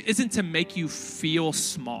message isn't to make you feel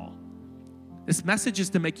small. This message is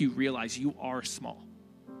to make you realize you are small.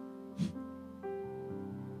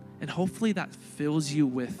 And hopefully that fills you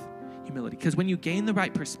with humility. Because when you gain the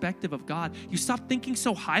right perspective of God, you stop thinking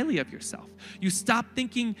so highly of yourself. You stop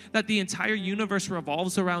thinking that the entire universe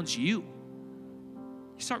revolves around you.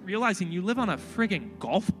 You start realizing you live on a friggin'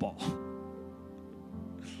 golf ball.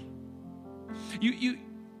 You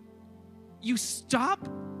stop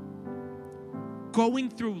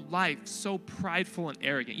going through life so prideful and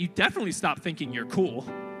arrogant. You definitely stop thinking you're cool.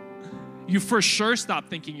 You for sure stop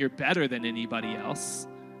thinking you're better than anybody else.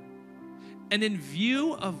 And in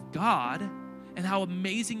view of God and how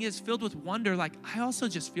amazing He is, filled with wonder, like, I also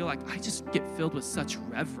just feel like I just get filled with such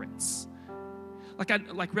reverence.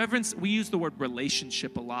 Like reverence, we use the word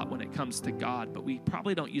relationship a lot when it comes to God, but we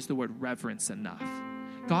probably don't use the word reverence enough.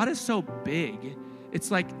 God is so big.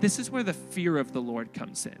 It's like, this is where the fear of the Lord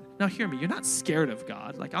comes in. Now hear me, you're not scared of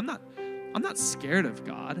God. Like I'm not scared of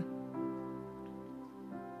God.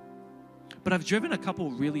 But I've driven a couple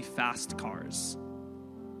really fast cars.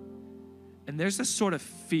 And there's a sort of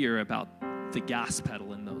fear about the gas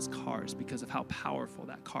pedal in those cars because of how powerful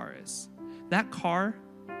that car is. That car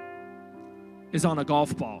is on a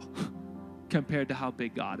golf ball compared to how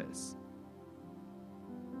big God is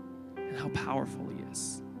and how powerful he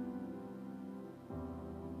is.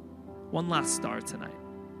 One last star tonight.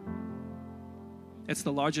 It's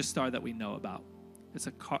the largest star that we know about. It's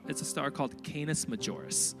a star called Canis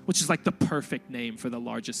Majoris, which is like the perfect name for the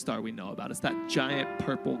largest star we know about. It's that giant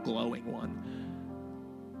purple glowing one.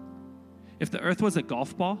 If the earth was a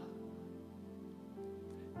golf ball,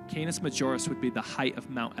 Canis Majoris would be the height of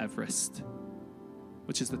Mount Everest,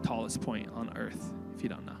 which is the tallest point on earth, if you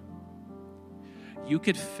don't know. You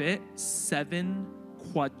could fit 7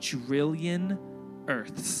 quadrillion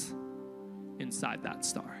Earths inside that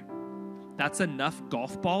star. That's enough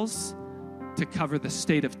golf balls to cover the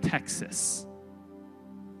state of Texas,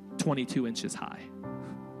 22 inches high.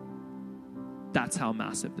 That's how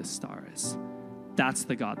massive this star is. That's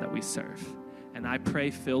the God that we serve. And I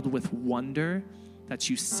pray, filled with wonder, that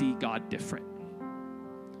you see God different.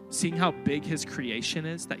 Seeing how big his creation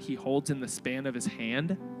is that he holds in the span of his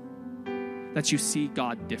hand, that you see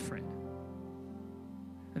God different.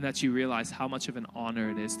 And that you realize how much of an honor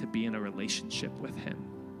it is to be in a relationship with him.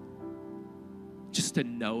 Just to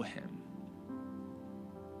know him.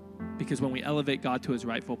 Because when we elevate God to his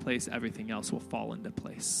rightful place, everything else will fall into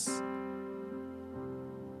place.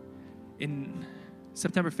 In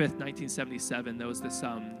September 5th, 1977, there was this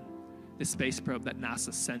space probe that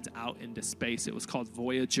NASA sent out into space. It was called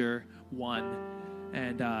Voyager 1.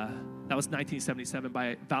 And that was 1977.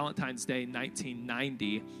 By Valentine's Day,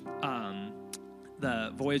 1990,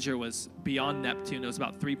 the Voyager was beyond Neptune. It was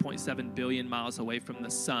about 3.7 billion miles away from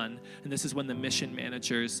the sun. And this is when the mission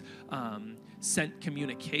managers sent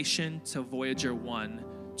communication to Voyager 1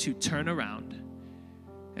 to turn around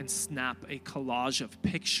and snap a collage of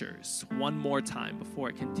pictures one more time before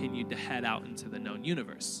it continued to head out into the known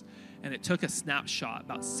universe. And it took a snapshot,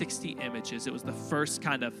 about 60 images. It was the first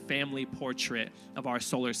kind of family portrait of our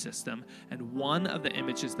solar system. And one of the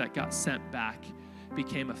images that got sent back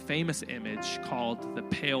became a famous image called the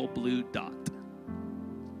pale blue dot.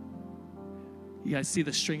 You guys see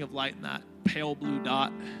the string of light in that pale blue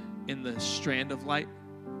dot in the strand of light?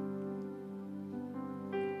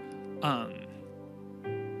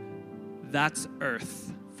 That's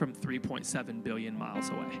Earth from 3.7 billion miles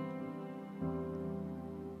away.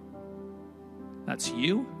 That's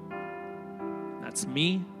you. That's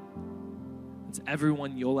me. That's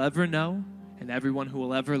everyone you'll ever know and everyone who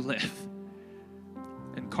will ever live.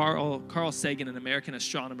 And Carl Sagan, an American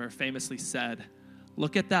astronomer, famously said,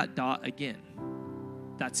 "Look at that dot again.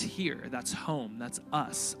 That's here. That's home. That's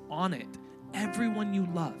us. On it, everyone you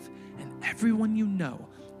love and everyone you know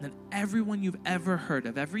and everyone you've ever heard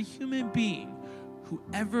of, every human being who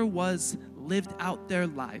ever was, lived out their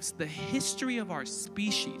lives. The history of our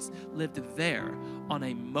species lived there on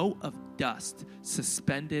a mote of dust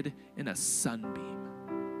suspended in a sunbeam."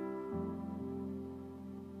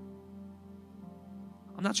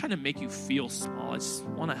 I'm not trying to make you feel small. I just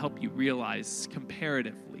want to help you realize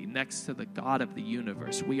comparatively, next to the God of the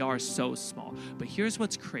universe, we are so small. But here's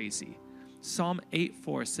what's crazy. Psalm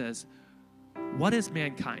 8:4 says, "What is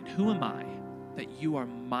mankind? Who am I that you are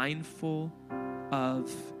mindful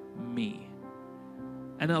of me?"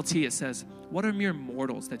 NLT, it says, "What are mere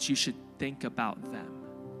mortals that you should think about them?"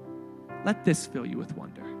 Let this fill you with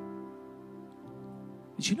wonder.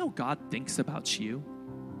 Did you know God thinks about you?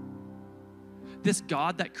 This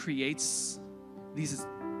God that creates these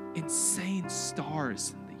insane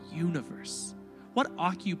stars in the universe, what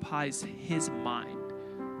occupies his mind?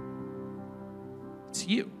 It's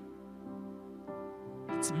you.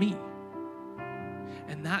 It's me.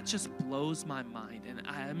 And that just blows my mind. And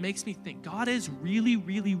it makes me think God is really,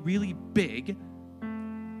 really, really big,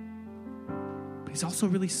 but he's also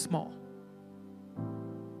really small.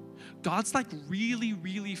 God's like really,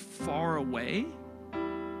 really far away,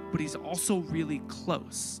 but he's also really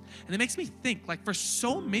close. And it makes me think, like, for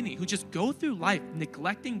so many who just go through life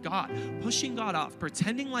neglecting God, pushing God off,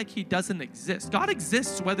 pretending like he doesn't exist. God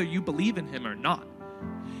exists whether you believe in him or not.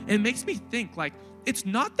 And it makes me think, like, it's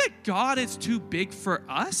not that God is too big for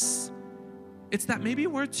us. It's that maybe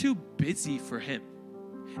we're too busy for him.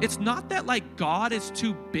 It's not that, like, God is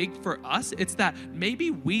too big for us. It's that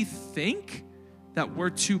maybe we think that we're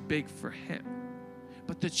too big for him.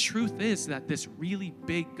 But the truth is that this really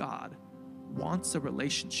big God wants a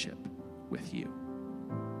relationship with you.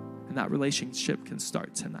 And that relationship can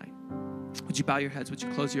start tonight. Would you bow your heads? Would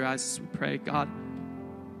you close your eyes as we pray? God,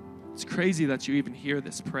 it's crazy that you even hear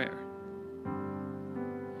this prayer.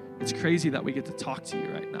 It's crazy that we get to talk to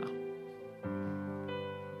you right now.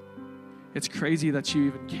 It's crazy that you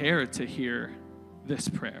even care to hear this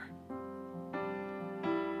prayer.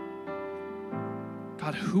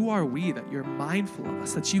 God, who are we that you're mindful of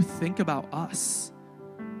us, that you think about us?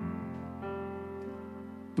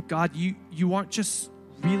 But God, you aren't just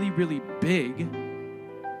really, really big.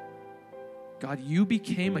 God, you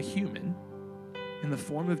became a human in the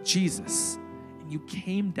form of Jesus, and you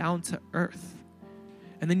came down to earth.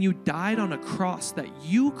 And then you died on a cross that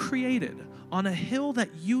you created, on a hill that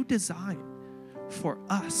you designed for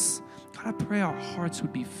us. God, I pray our hearts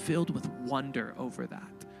would be filled with wonder over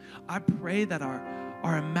that. I pray that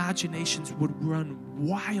our imaginations would run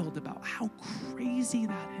wild about how crazy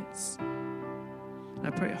that is. And I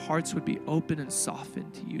pray hearts would be open and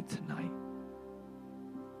softened to you tonight.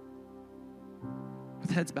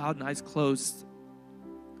 With heads bowed and eyes closed,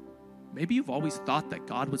 maybe you've always thought that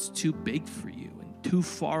God was too big for you and too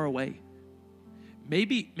far away.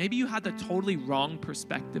 Maybe you had the totally wrong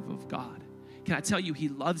perspective of God. Can I tell you, he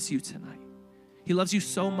loves you tonight. He loves you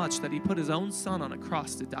so much that he put his own son on a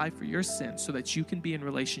cross to die for your sins so that you can be in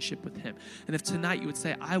relationship with him. And if tonight you would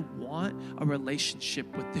say, I want a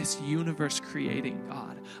relationship with this universe-creating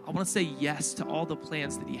God. I want to say yes to all the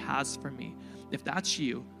plans that he has for me. If that's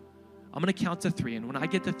you, I'm going to count to 3. And when I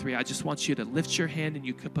get to 3, I just want you to lift your hand and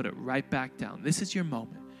you could put it right back down. This is your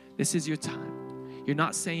moment. This is your time. You're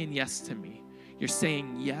not saying yes to me. You're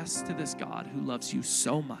saying yes to this God who loves you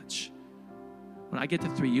so much. When I get to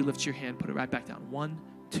 3, you lift your hand, put it right back down. 1,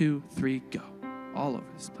 2, 3, go. All over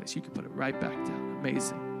this place. You can put it right back down.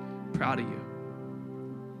 Amazing. Proud of you.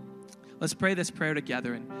 Let's pray this prayer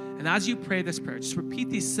together. And as you pray this prayer, just repeat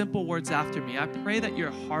these simple words after me. I pray that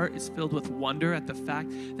your heart is filled with wonder at the fact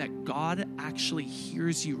that God actually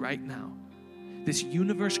hears you right now. This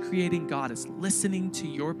universe-creating God is listening to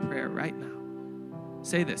your prayer right now.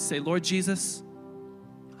 Say this. Say, Lord Jesus,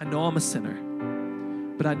 I know I'm a sinner,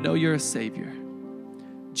 but I know you're a Savior.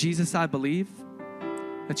 Jesus, I believe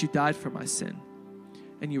that you died for my sin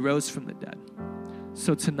and you rose from the dead.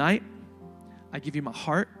 So tonight, I give you my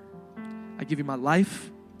heart, I give you my life,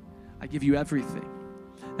 I give you everything.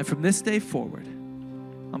 And from this day forward,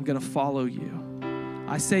 I'm going to follow you.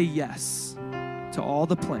 I say yes to all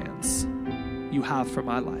the plans you have for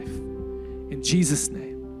my life. In Jesus'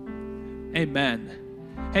 name, amen.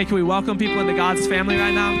 Hey, can we welcome people into God's family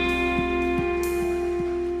right now?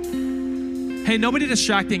 Hey, nobody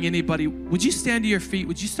distracting anybody. Would you stand to your feet?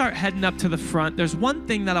 Would you start heading up to the front? There's one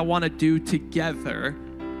thing that I want to do together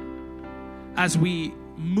as we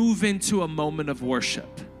move into a moment of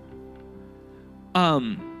worship.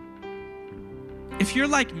 If you're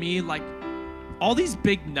like me, like all these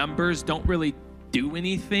big numbers don't really do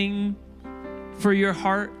anything for your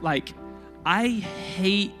heart. Like I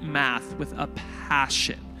hate math with a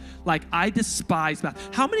passion. Like, I despise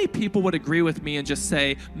math. How many people would agree with me and just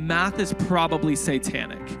say, math is probably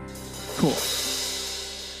satanic? Cool.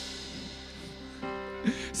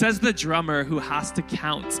 Says the drummer who has to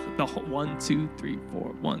count the whole 1, 2, 3, 4,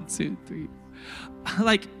 1, 2, 3.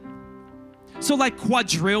 Like, so like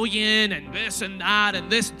quadrillion and this and that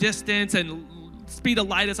and this distance and speed of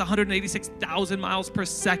light is 186,000 miles per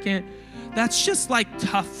second. That's just like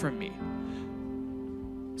tough for me.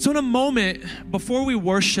 So in a moment, before we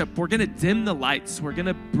worship, we're going to dim the lights. We're going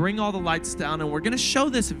to bring all the lights down, and we're going to show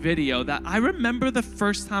this video that I remember the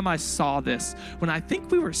first time I saw this when I think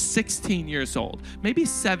we were 16 years old, maybe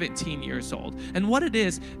 17 years old. And what it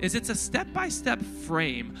is it's a step-by-step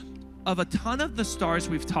frame of a ton of the stars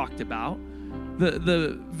we've talked about.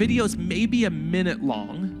 The video's maybe a minute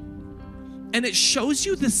long, and it shows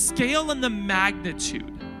you the scale and the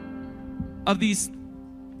magnitude of these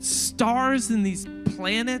stars and these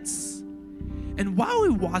planets. And while we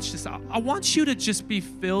watch this, I want you to just be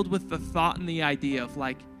filled with the thought and the idea of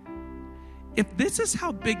like, if this is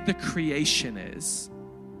how big the creation is,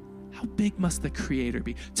 how big must the Creator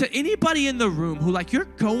be? To anybody in the room who like you're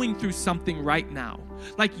going through something right now,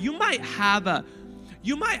 like you might have a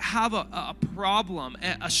problem,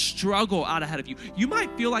 a struggle out ahead of you. You might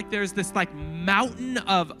feel like there's this like mountain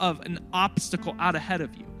of an obstacle out ahead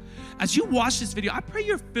of you. As you watch this video, I pray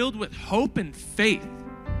you're filled with hope and faith.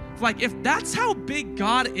 Like, if that's how big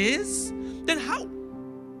God is, then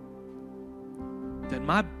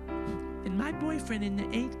my boyfriend in the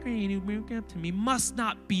 8th grade who broke up to me must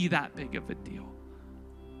not be that big of a deal.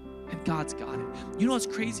 And God's got it. You know what's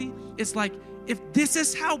crazy? It's like, if this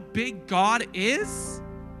is how big God is,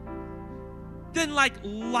 then like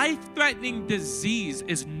life-threatening disease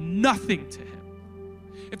is nothing to him.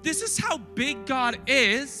 If this is how big God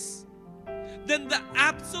is, then the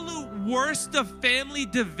absolute worst of family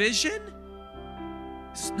division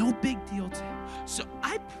is no big deal to him. So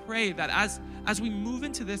I pray that as we move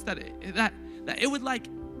into this, that it would like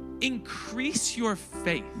increase your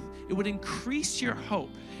faith. It would increase your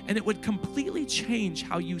hope, and it would completely change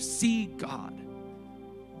how you see God.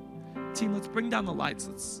 Team, let's bring down the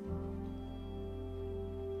lights.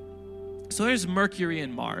 So there's Mercury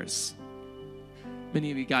and Mars.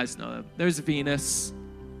 Many of you guys know them. There's Venus.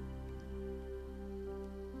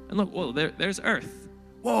 And look, whoa, there's Earth.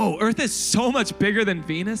 Whoa, Earth is so much bigger than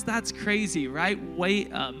Venus? That's crazy, right? Wait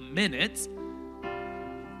a minute.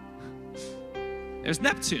 There's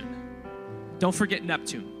Neptune. Don't forget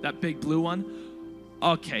Neptune, that big blue one.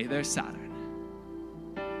 Okay, there's Saturn.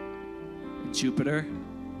 And Jupiter.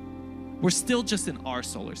 We're still just in our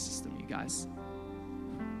solar system, you guys.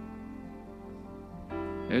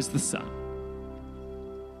 There's the sun.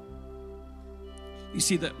 You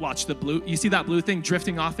see that, watch the blue, you see that blue thing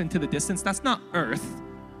drifting off into the distance? That's not Earth.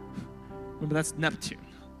 Remember, that's Neptune.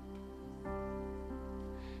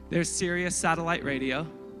 There's Sirius satellite radio.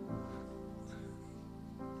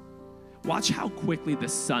 Watch how quickly the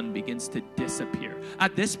sun begins to disappear.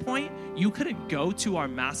 At this point, you couldn't go to our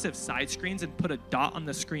massive side screens and put a dot on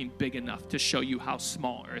the screen big enough to show you how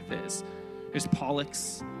small Earth is. There's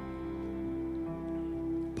Pollux.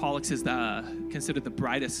 Pollux is considered the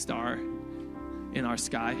brightest star in our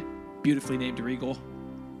sky, beautifully named Regal.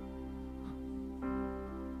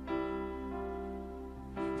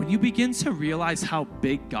 When you begin to realize how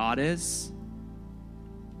big God is,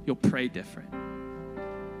 you'll pray different.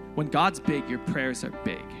 When God's big, your prayers are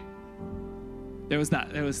big. There was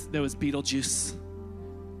Beetlejuice,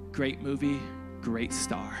 great movie, great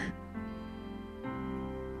star.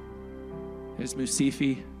 There's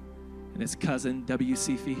Musifi and his cousin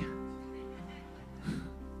W-Sifi.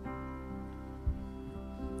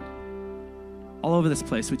 All over this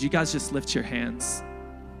place, would you guys just lift your hands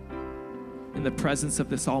in the presence of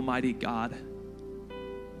this almighty God?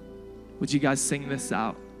 Would you guys sing this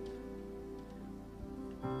out?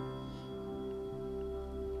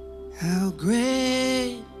 How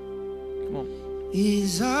great Come on.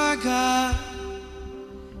 is our God?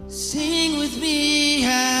 Sing with me,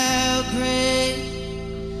 how great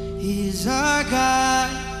is our God,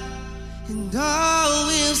 and all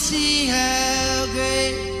will see how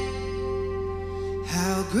great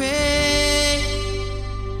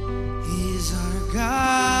is our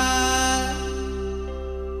God.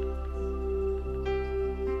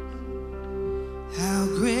 How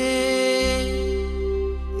great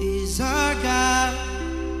is our God?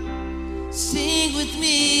 Sing with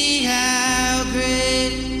me, how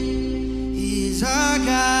great is our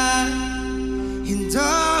God, and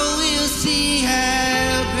all will see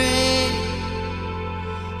how great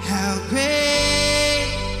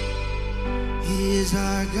is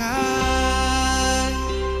our God.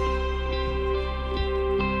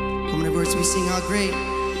 Come on, everybody, we sing how great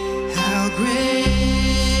is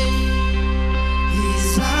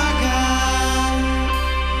our God.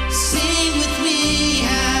 Sing with me,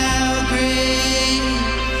 how great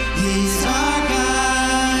is our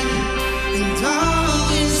God, and all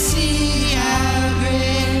will see how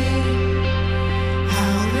great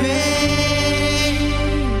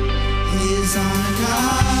is our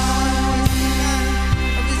God.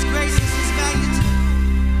 Of His grace and His magnitude,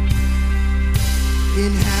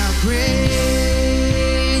 and how great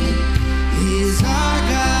is our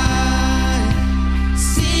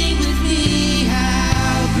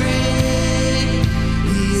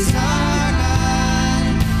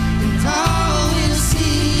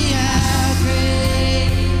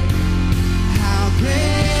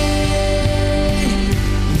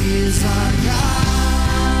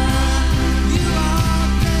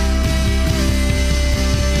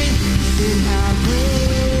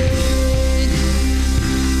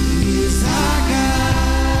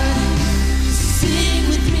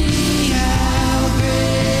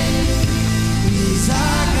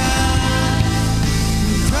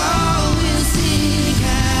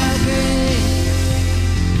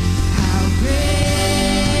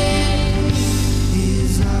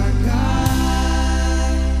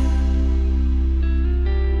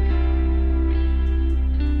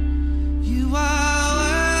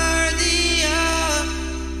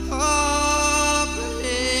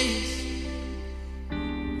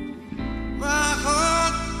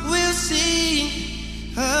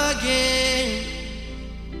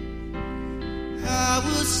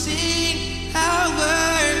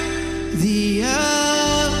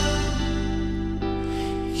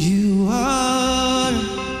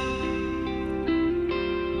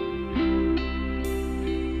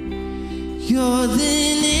You're the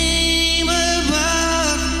name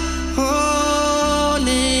above all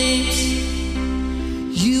names.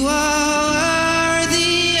 You are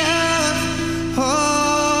worthy of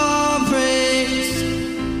all praise.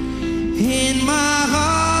 And my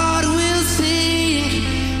heart will sing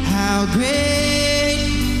how great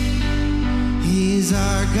is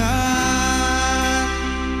our God.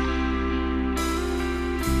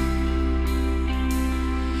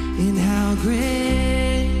 And how great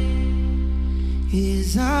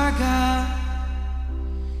is our God.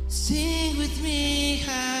 Sing with me,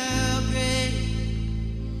 how great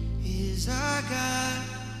is our God.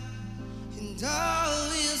 And all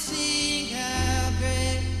will sing, how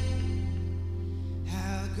great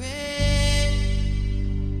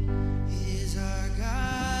is our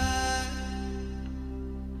God.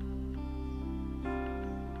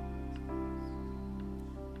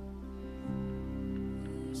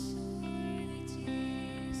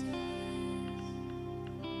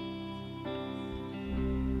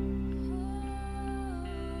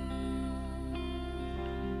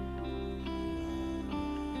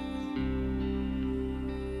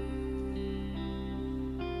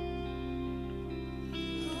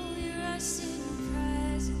 Oh, we rest in your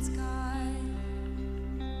presence, God.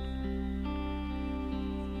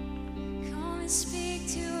 Come and speak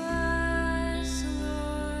to us,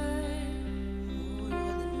 Lord.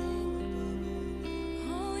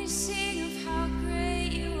 Oh, we sing of how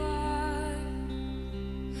great you are,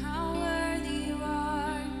 how worthy you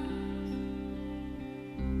are.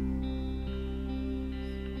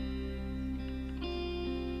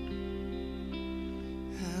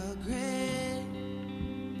 How great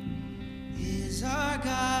is our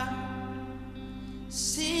God.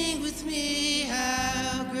 Sing with me,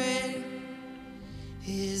 how great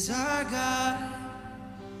is our God.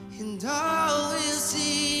 And all will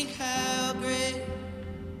sing, how great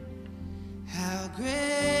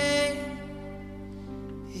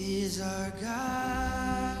is our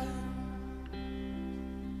God.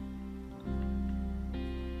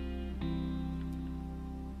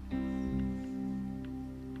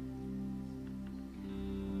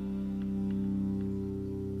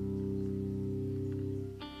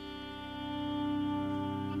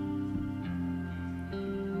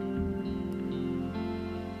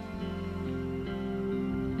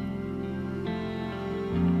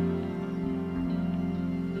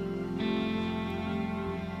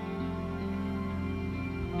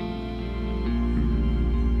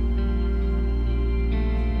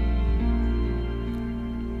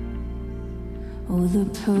 Oh, the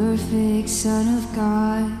perfect Son of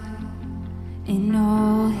God in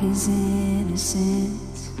all his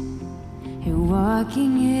innocence. Here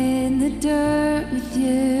walking in the dirt with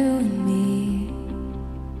you and me.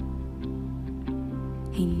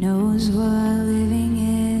 He knows what living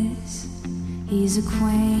is. He's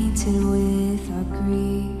acquainted with our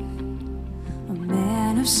grief. A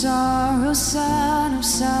man of sorrow, son of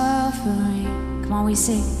suffering. Come on, we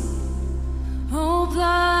sing. Oh,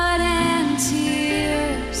 blood and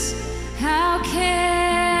tears, how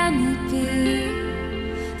can it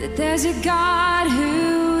be that there's a God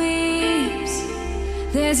who weeps,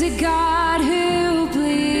 there's a God who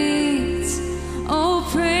bleeds? Oh,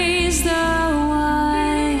 praise the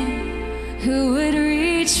one who would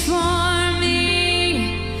reach for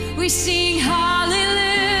me. We sing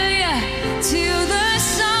hallelujah to the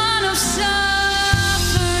Son of Suffering.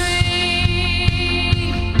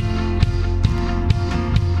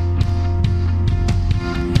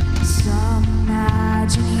 Some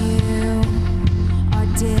imagine you are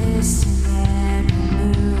distant and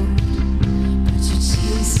removed, but you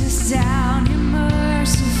chase us down.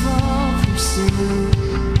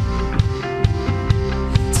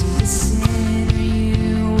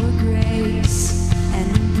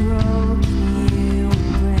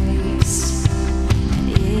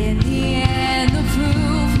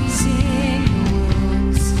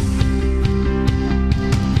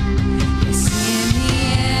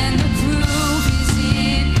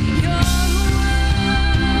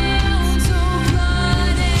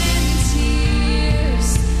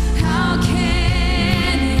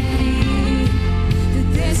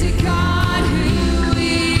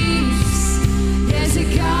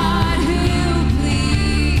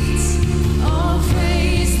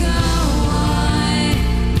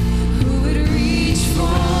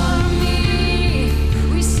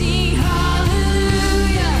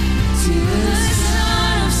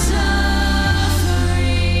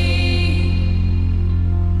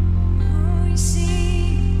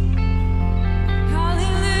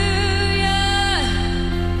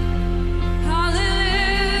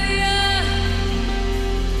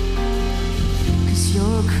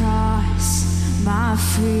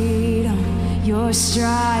 freedom, your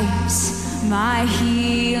stripes, my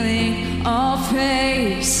healing, all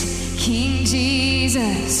praise, King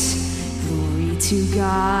Jesus. Glory to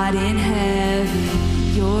God in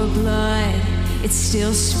heaven, your blood, it's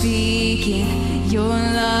still speaking, your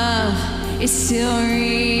love is still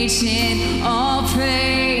reaching, all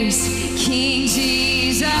praise, King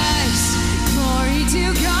Jesus. Glory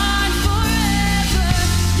to God forever,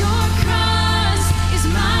 your cross is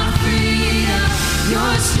my freedom,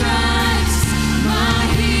 your stripes, my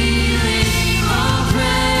healing, all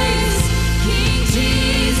praise, King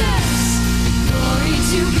Jesus. Glory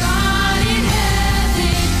to God in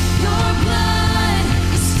heaven, your blood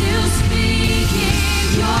is still speaking,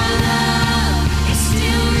 your love is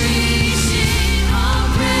still reaching, all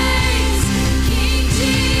praise, King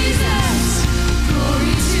Jesus.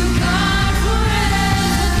 Glory to God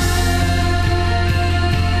forever.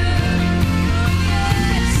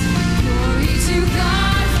 Yes, glory to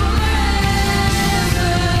God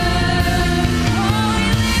forever. Oh, we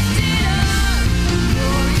lift it up.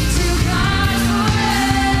 Glory to God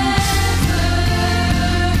forever.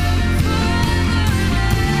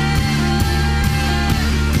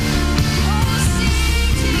 Oh,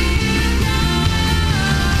 sing to God.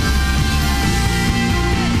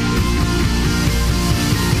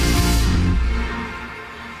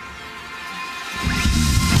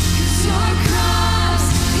 Your cross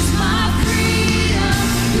is my freedom,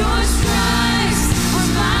 your stripes are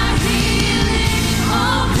my healing,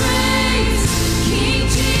 all praise, King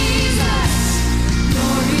Jesus.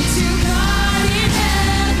 Glory to God in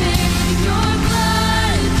heaven, your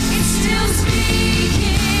blood is still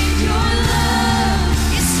speaking, your love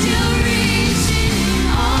is still reaching,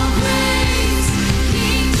 all praise,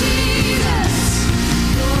 King Jesus.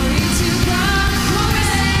 Glory to God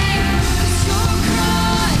forever, 'cause your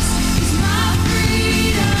cross is my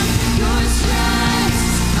freedom, your stripes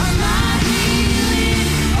are my healing,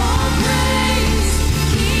 all praise,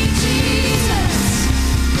 King Jesus.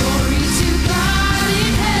 Glory to God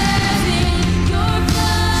in heaven, your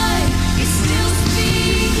blood is still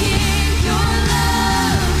speaking, your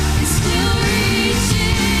love is still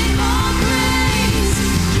reaching, all praise,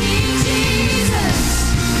 King Jesus.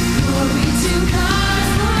 Glory to God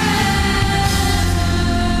forever.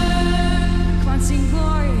 Come on, sing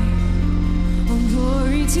glory. Oh,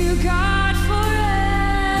 glory to God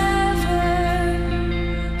forever.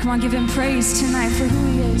 Come on, give him praise tonight for who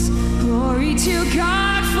he is. Glory to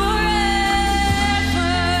God forever.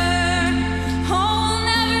 Oh, we'll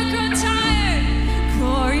never grow tired.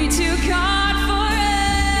 Glory to God forever.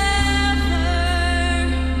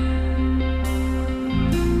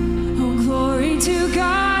 Oh, glory to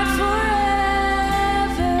God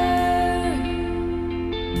forever.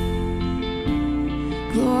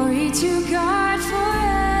 Glory to God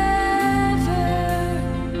forever.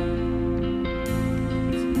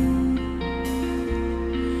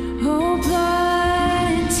 Oh,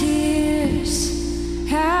 blood and tears,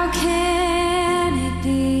 how can it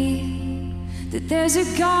be that there's a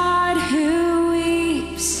God who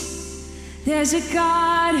weeps, there's a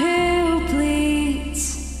God who bleeds?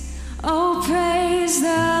 Oh, praise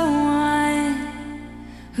the one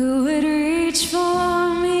who would reach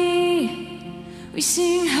for me. We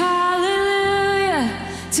sing hallelujah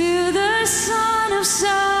to the Son of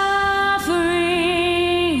Suffering.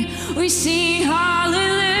 We sing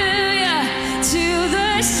hallelujah to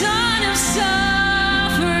the Son of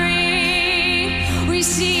Suffering. We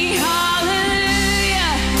sing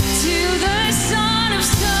hallelujah to the Son of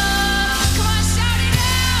Suffering. Come on, shout it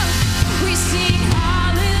out. We sing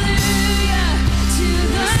hallelujah to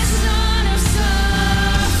the Son of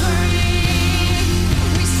Suffering.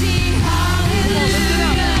 We sing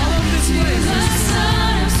hallelujah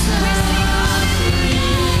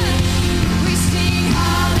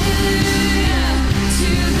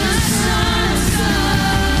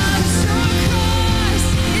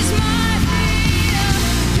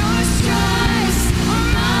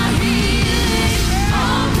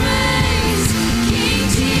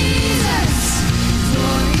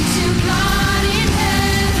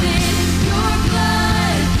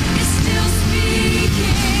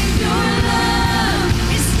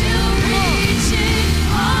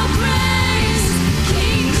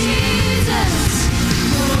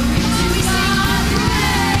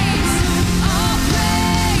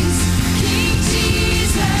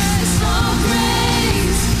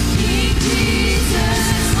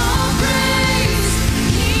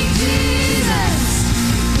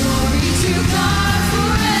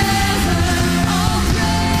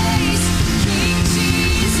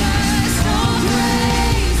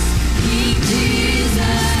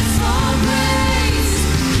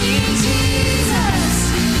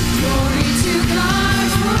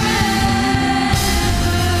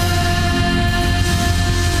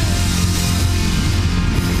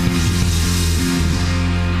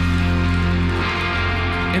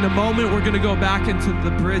In a moment, we're going to go back into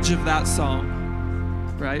the bridge of that song,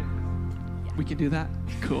 right? We can do that?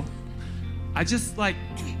 Cool. I just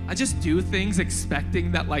do things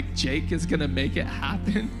expecting that like Jake is going to make it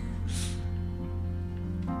happen.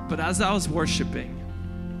 But as I was worshiping,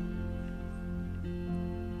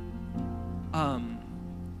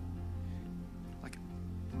 like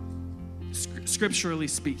scripturally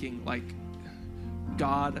speaking, like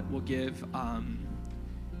God will give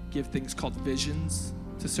things called visions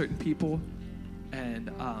to certain people,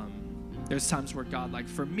 and there's times where God, like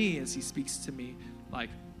for me, as he speaks to me,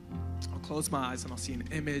 like I'll close my eyes and I'll see an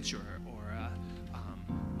image or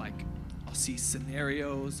like I'll see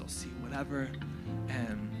scenarios, I'll see whatever.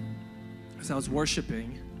 And as I was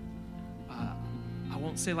worshiping, I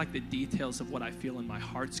won't say like the details of what I feel in my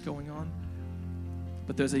heart's going on,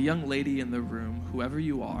 but there's a young lady in the room, whoever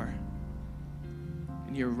you are,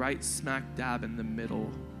 and you're right smack dab in the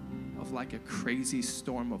middle of like a crazy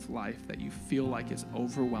storm of life that you feel like is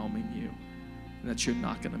overwhelming you and that you're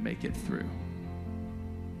not going to make it through.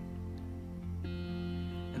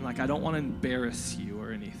 And like, I don't want to embarrass you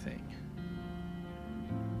or anything.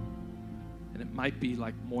 And it might be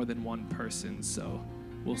like more than one person, so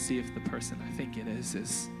we'll see if the person I think it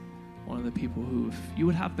is one of the people who, if you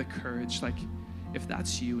would have the courage, like if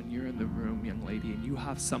that's you and you're in the room, young lady, and you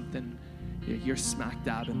have something you're smack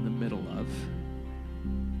dab in the middle of,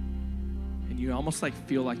 and you almost like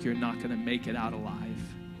feel like you're not going to make it out alive.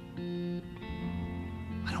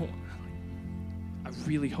 I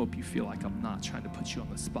really hope you feel like I'm not trying to put you on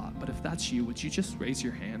the spot, but if that's you, would you just raise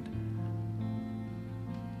your hand?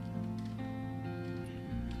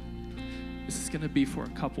 This is going to be for a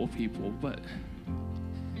couple people, but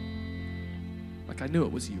like I knew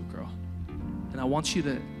it was you, girl. And I want you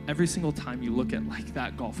to, every single time you look at like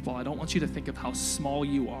that golf ball, I don't want you to think of how small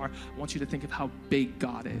you are. I want you to think of how big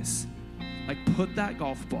God is. Like put that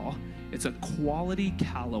golf ball, it's a quality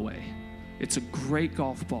Callaway. It's a great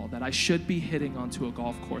golf ball that I should be hitting onto a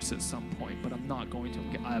golf course at some point, but I'm not going to.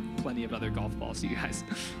 I have plenty of other golf balls, you guys.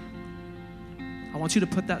 I want you to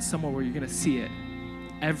put that somewhere where you're going to see it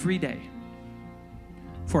every day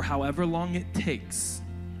for however long it takes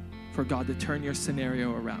for God to turn your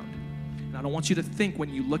scenario around. And I don't want you to think when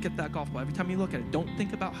you look at that golf ball, every time you look at it, don't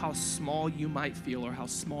think about how small you might feel or how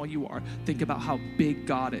small you are. Think about how big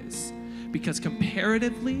God is. Because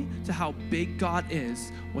comparatively to how big God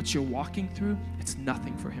is, what you're walking through, it's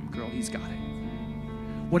nothing for him, girl. He's got it.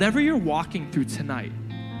 Whatever you're walking through tonight,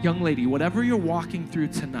 young lady, whatever you're walking through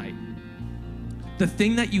tonight, the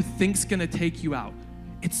thing that you think's gonna take you out,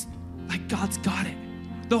 it's like God's got it.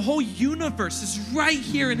 The whole universe is right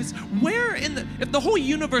here, and it's where if the whole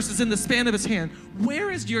universe is in the span of his hand, where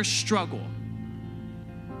is your struggle?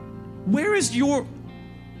 Where is your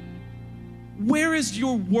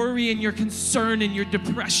worry and your concern and your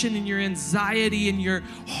depression and your anxiety and your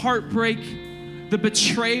heartbreak, the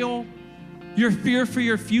betrayal, your fear for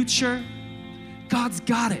your future? God's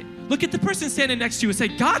got it. Look at the person standing next to you and say,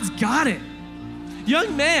 God's got it.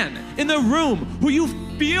 Young man in the room who you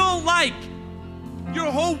feel like your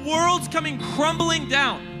whole world's coming crumbling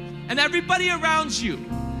down and everybody around you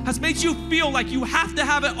has made you feel like you have to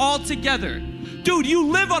have it all together. Dude, you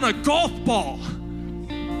live on a golf ball.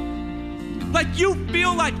 Like you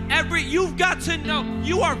feel like you've got to know,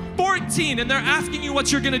 you are 14 and they're asking you what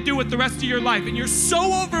you're gonna do with the rest of your life, and you're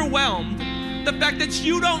so overwhelmed, the fact that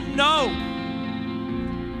you don't know.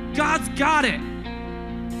 God's got it.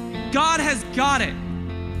 God has got it.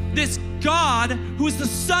 This God who is the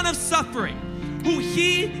son of suffering, who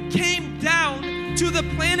he came down to the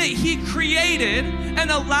planet he created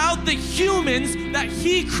and allowed the humans that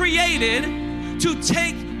he created to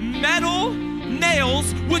take metal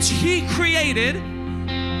nails, which he created,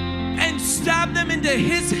 and stab them into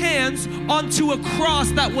his hands onto a cross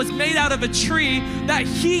that was made out of a tree that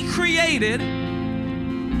he created.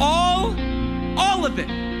 All of it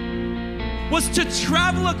was to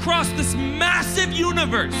travel across this massive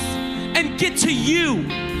universe and get to you.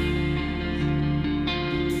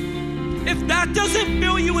 If that doesn't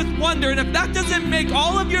fill you with wonder, and if that doesn't make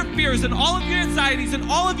all of your fears and all of your anxieties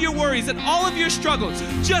and all of your worries and all of your struggles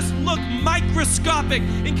just look microscopic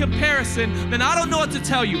in comparison, then I don't know what to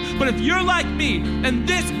tell you. But if you're like me, and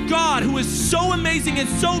this God who is so amazing and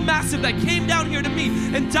so massive that came down here to me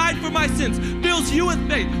and died for my sins fills you with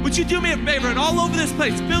faith, would you do me a favor and all over this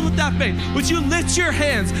place, filled with that faith, would you lift your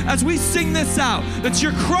hands as we sing this out, that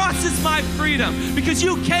your cross is my freedom, because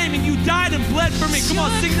you came and you died and bled for me. Come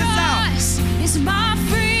on, sing this out. Is my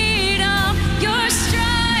freedom, your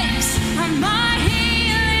stripes are my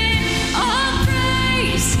healing. All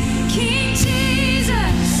praise, King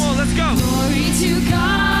Jesus. Come on, let's go. Glory to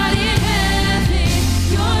God in heaven.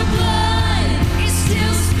 Your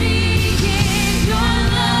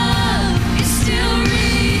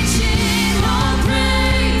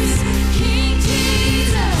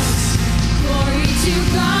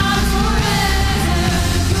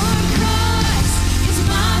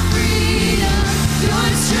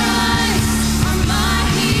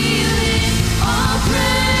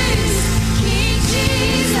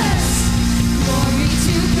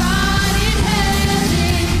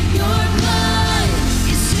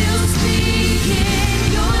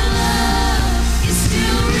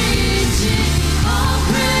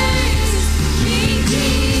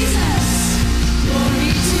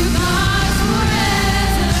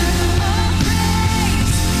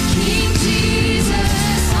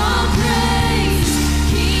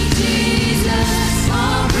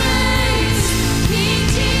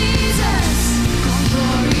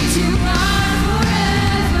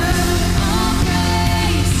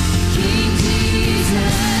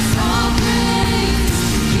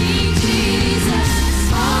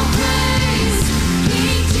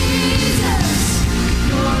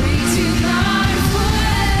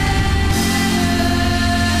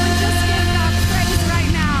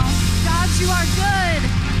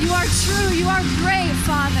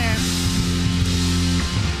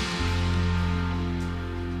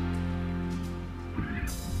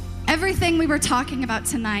everything we were talking about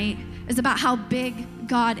tonight is about how big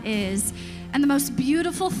God is. And the most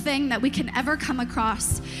beautiful thing that we can ever come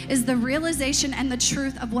across is the realization and the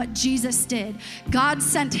truth of what Jesus did. God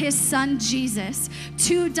sent his son, Jesus,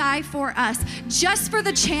 to die for us, just for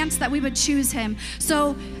the chance that we would choose him.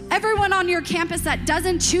 So everyone on your campus that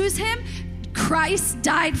doesn't choose him, Christ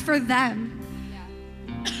died for them.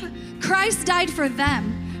 Christ died for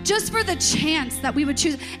them. Just for the chance that we would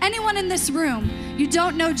choose. Anyone in this room, you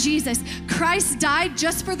don't know Jesus, Christ died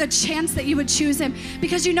just for the chance that you would choose him.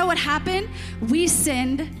 Because you know what happened? We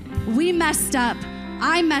sinned, we messed up,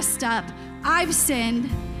 I messed up, I've sinned,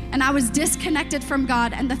 and I was disconnected from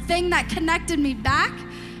God. And the thing that connected me back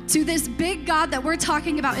to this big God that we're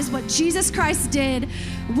talking about is what Jesus Christ did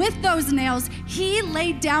with those nails. He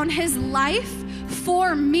laid down his life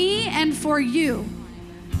for me and for you.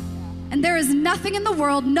 And there is nothing in the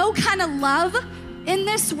world, no kind of love in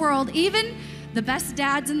this world, even the best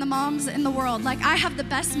dads and the moms in the world. Like, I have the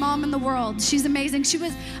best mom in the world. She's amazing.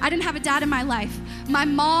 I didn't have a dad in my life. My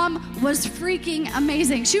mom was freaking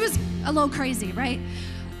amazing. She was a little crazy, right?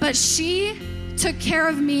 But she took care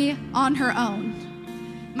of me on her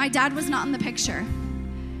own. My dad was not in the picture.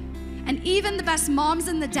 And even the best moms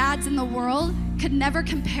and the dads in the world could never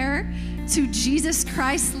compare to Jesus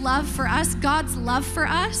Christ's love for us, God's love for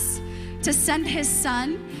us, to send his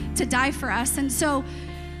son to die for us. And so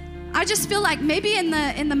I just feel like maybe in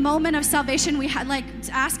the moment of salvation, we had like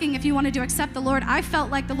asking if you wanted to accept the Lord. I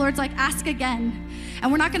felt like the Lord's like, ask again.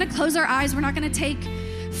 And we're not gonna close our eyes. We're not gonna take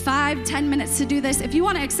 5-10 minutes to do this. If you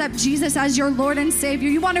wanna accept Jesus as your Lord and Savior,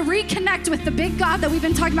 you wanna reconnect with the big God that we've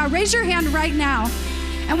been talking about, raise your hand right now.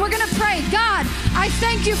 And we're gonna pray. God, I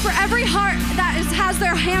thank you for every heart that has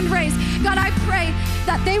their hand raised. God, I pray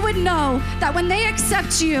that they would know that when they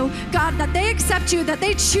accept you, God, that they accept you, that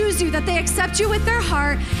they choose you, that they accept you with their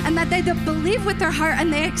heart, and that they believe with their heart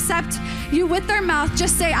and they accept you with their mouth.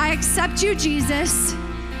 Just say, I accept you, Jesus.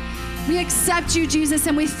 We accept you, Jesus,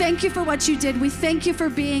 and we thank you for what you did. We thank you for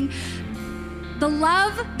being the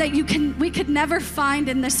love that we could never find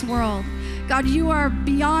in this world. God, you are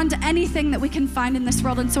beyond anything that we can find in this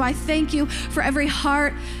world. And so I thank you for every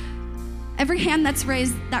heart, every hand that's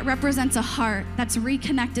raised that represents a heart that's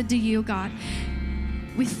reconnected to you, God.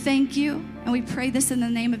 We thank you and we pray this in the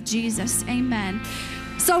name of Jesus. Amen.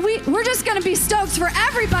 So we're just gonna be stoked for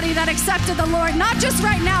everybody that accepted the Lord, not just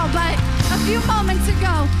right now, but a few moments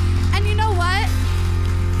ago. And you know what?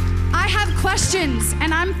 I have questions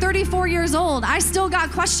and I'm 34 years old. I still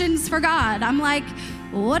got questions for God. I'm like,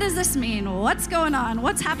 what does this mean? What's going on?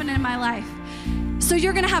 What's happening in my life? So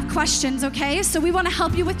you're gonna have questions, okay? So we wanna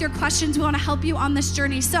help you with your questions. We wanna help you on this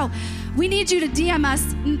journey. So we need you to DM us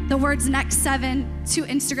the words Next 7 to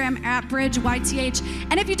Instagram at BridgeYTH.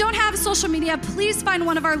 And if you don't have social media, please find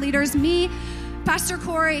one of our leaders, me, Pastor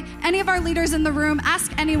Corey, any of our leaders in the room.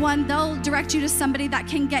 Ask anyone. They'll direct you to somebody that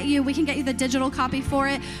can get you. We can get you the digital copy for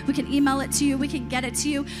it. We can email it to you. We can get it to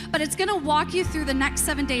you. But it's going to walk you through the next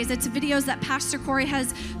 7 days. It's videos that Pastor Corey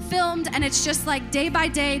has filmed, and it's just like day by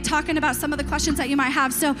day talking about some of the questions that you might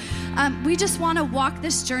have. So we just want to walk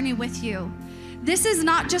this journey with you. This is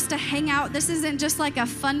not just a hangout. This isn't just like a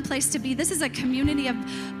fun place to be. This is a community of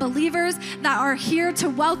believers that are here to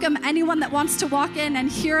welcome anyone that wants to walk in and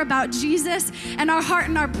hear about Jesus. And our heart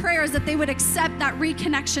and our prayer is that they would accept that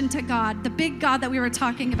reconnection to God, the big God that we were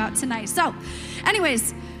talking about tonight. So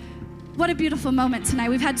anyways, what a beautiful moment tonight.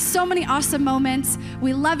 We've had so many awesome moments.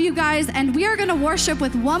 We love you guys, and we are gonna worship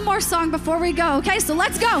with one more song before we go, okay? So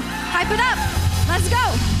let's go. Hype it up. Let's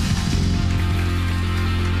go.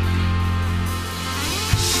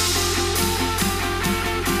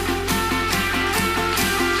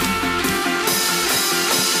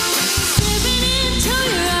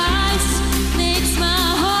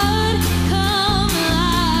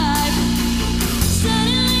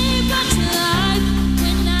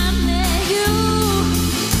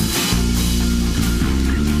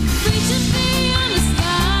 Beyond the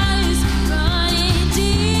skies, running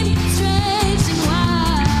deep, stretching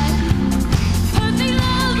wide.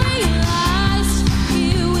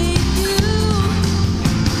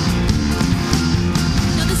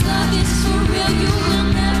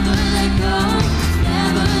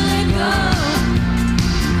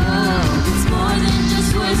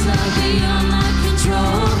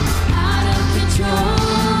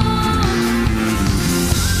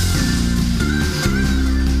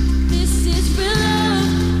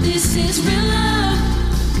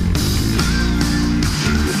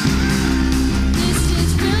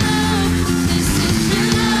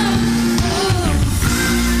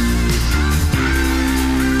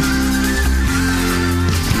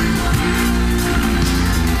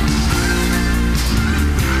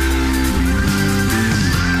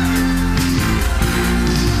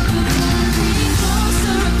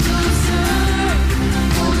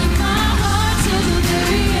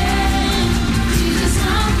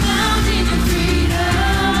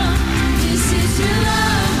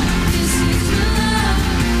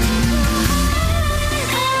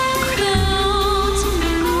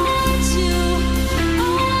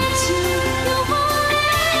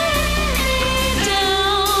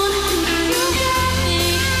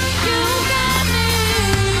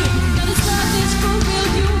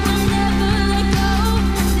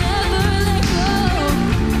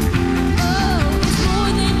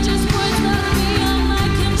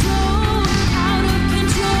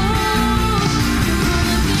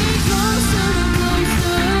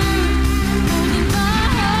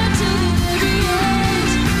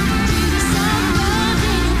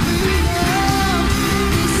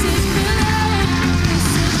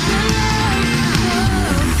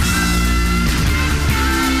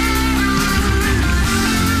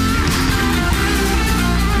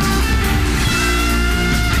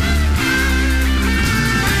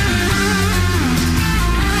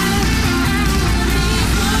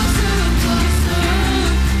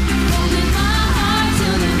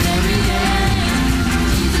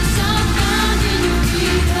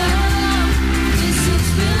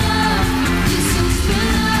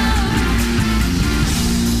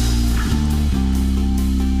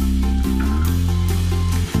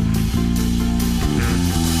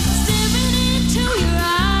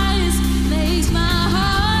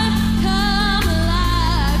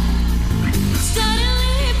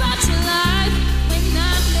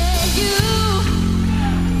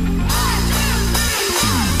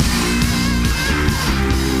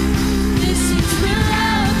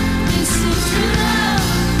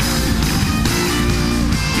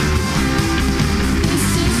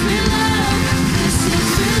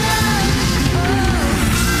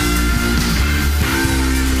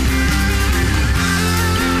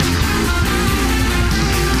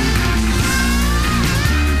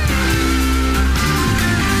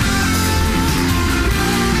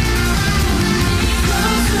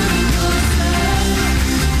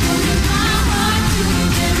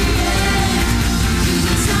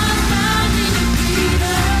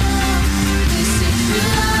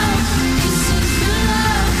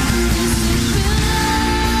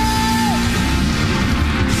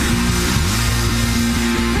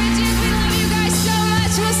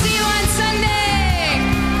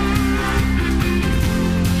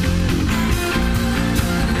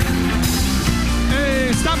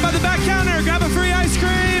 by the back counter. Grab a free ice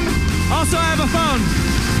cream. Also, I have a phone.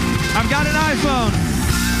 I've got an iPhone.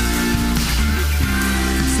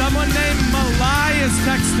 Someone named Malai is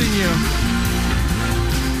texting you.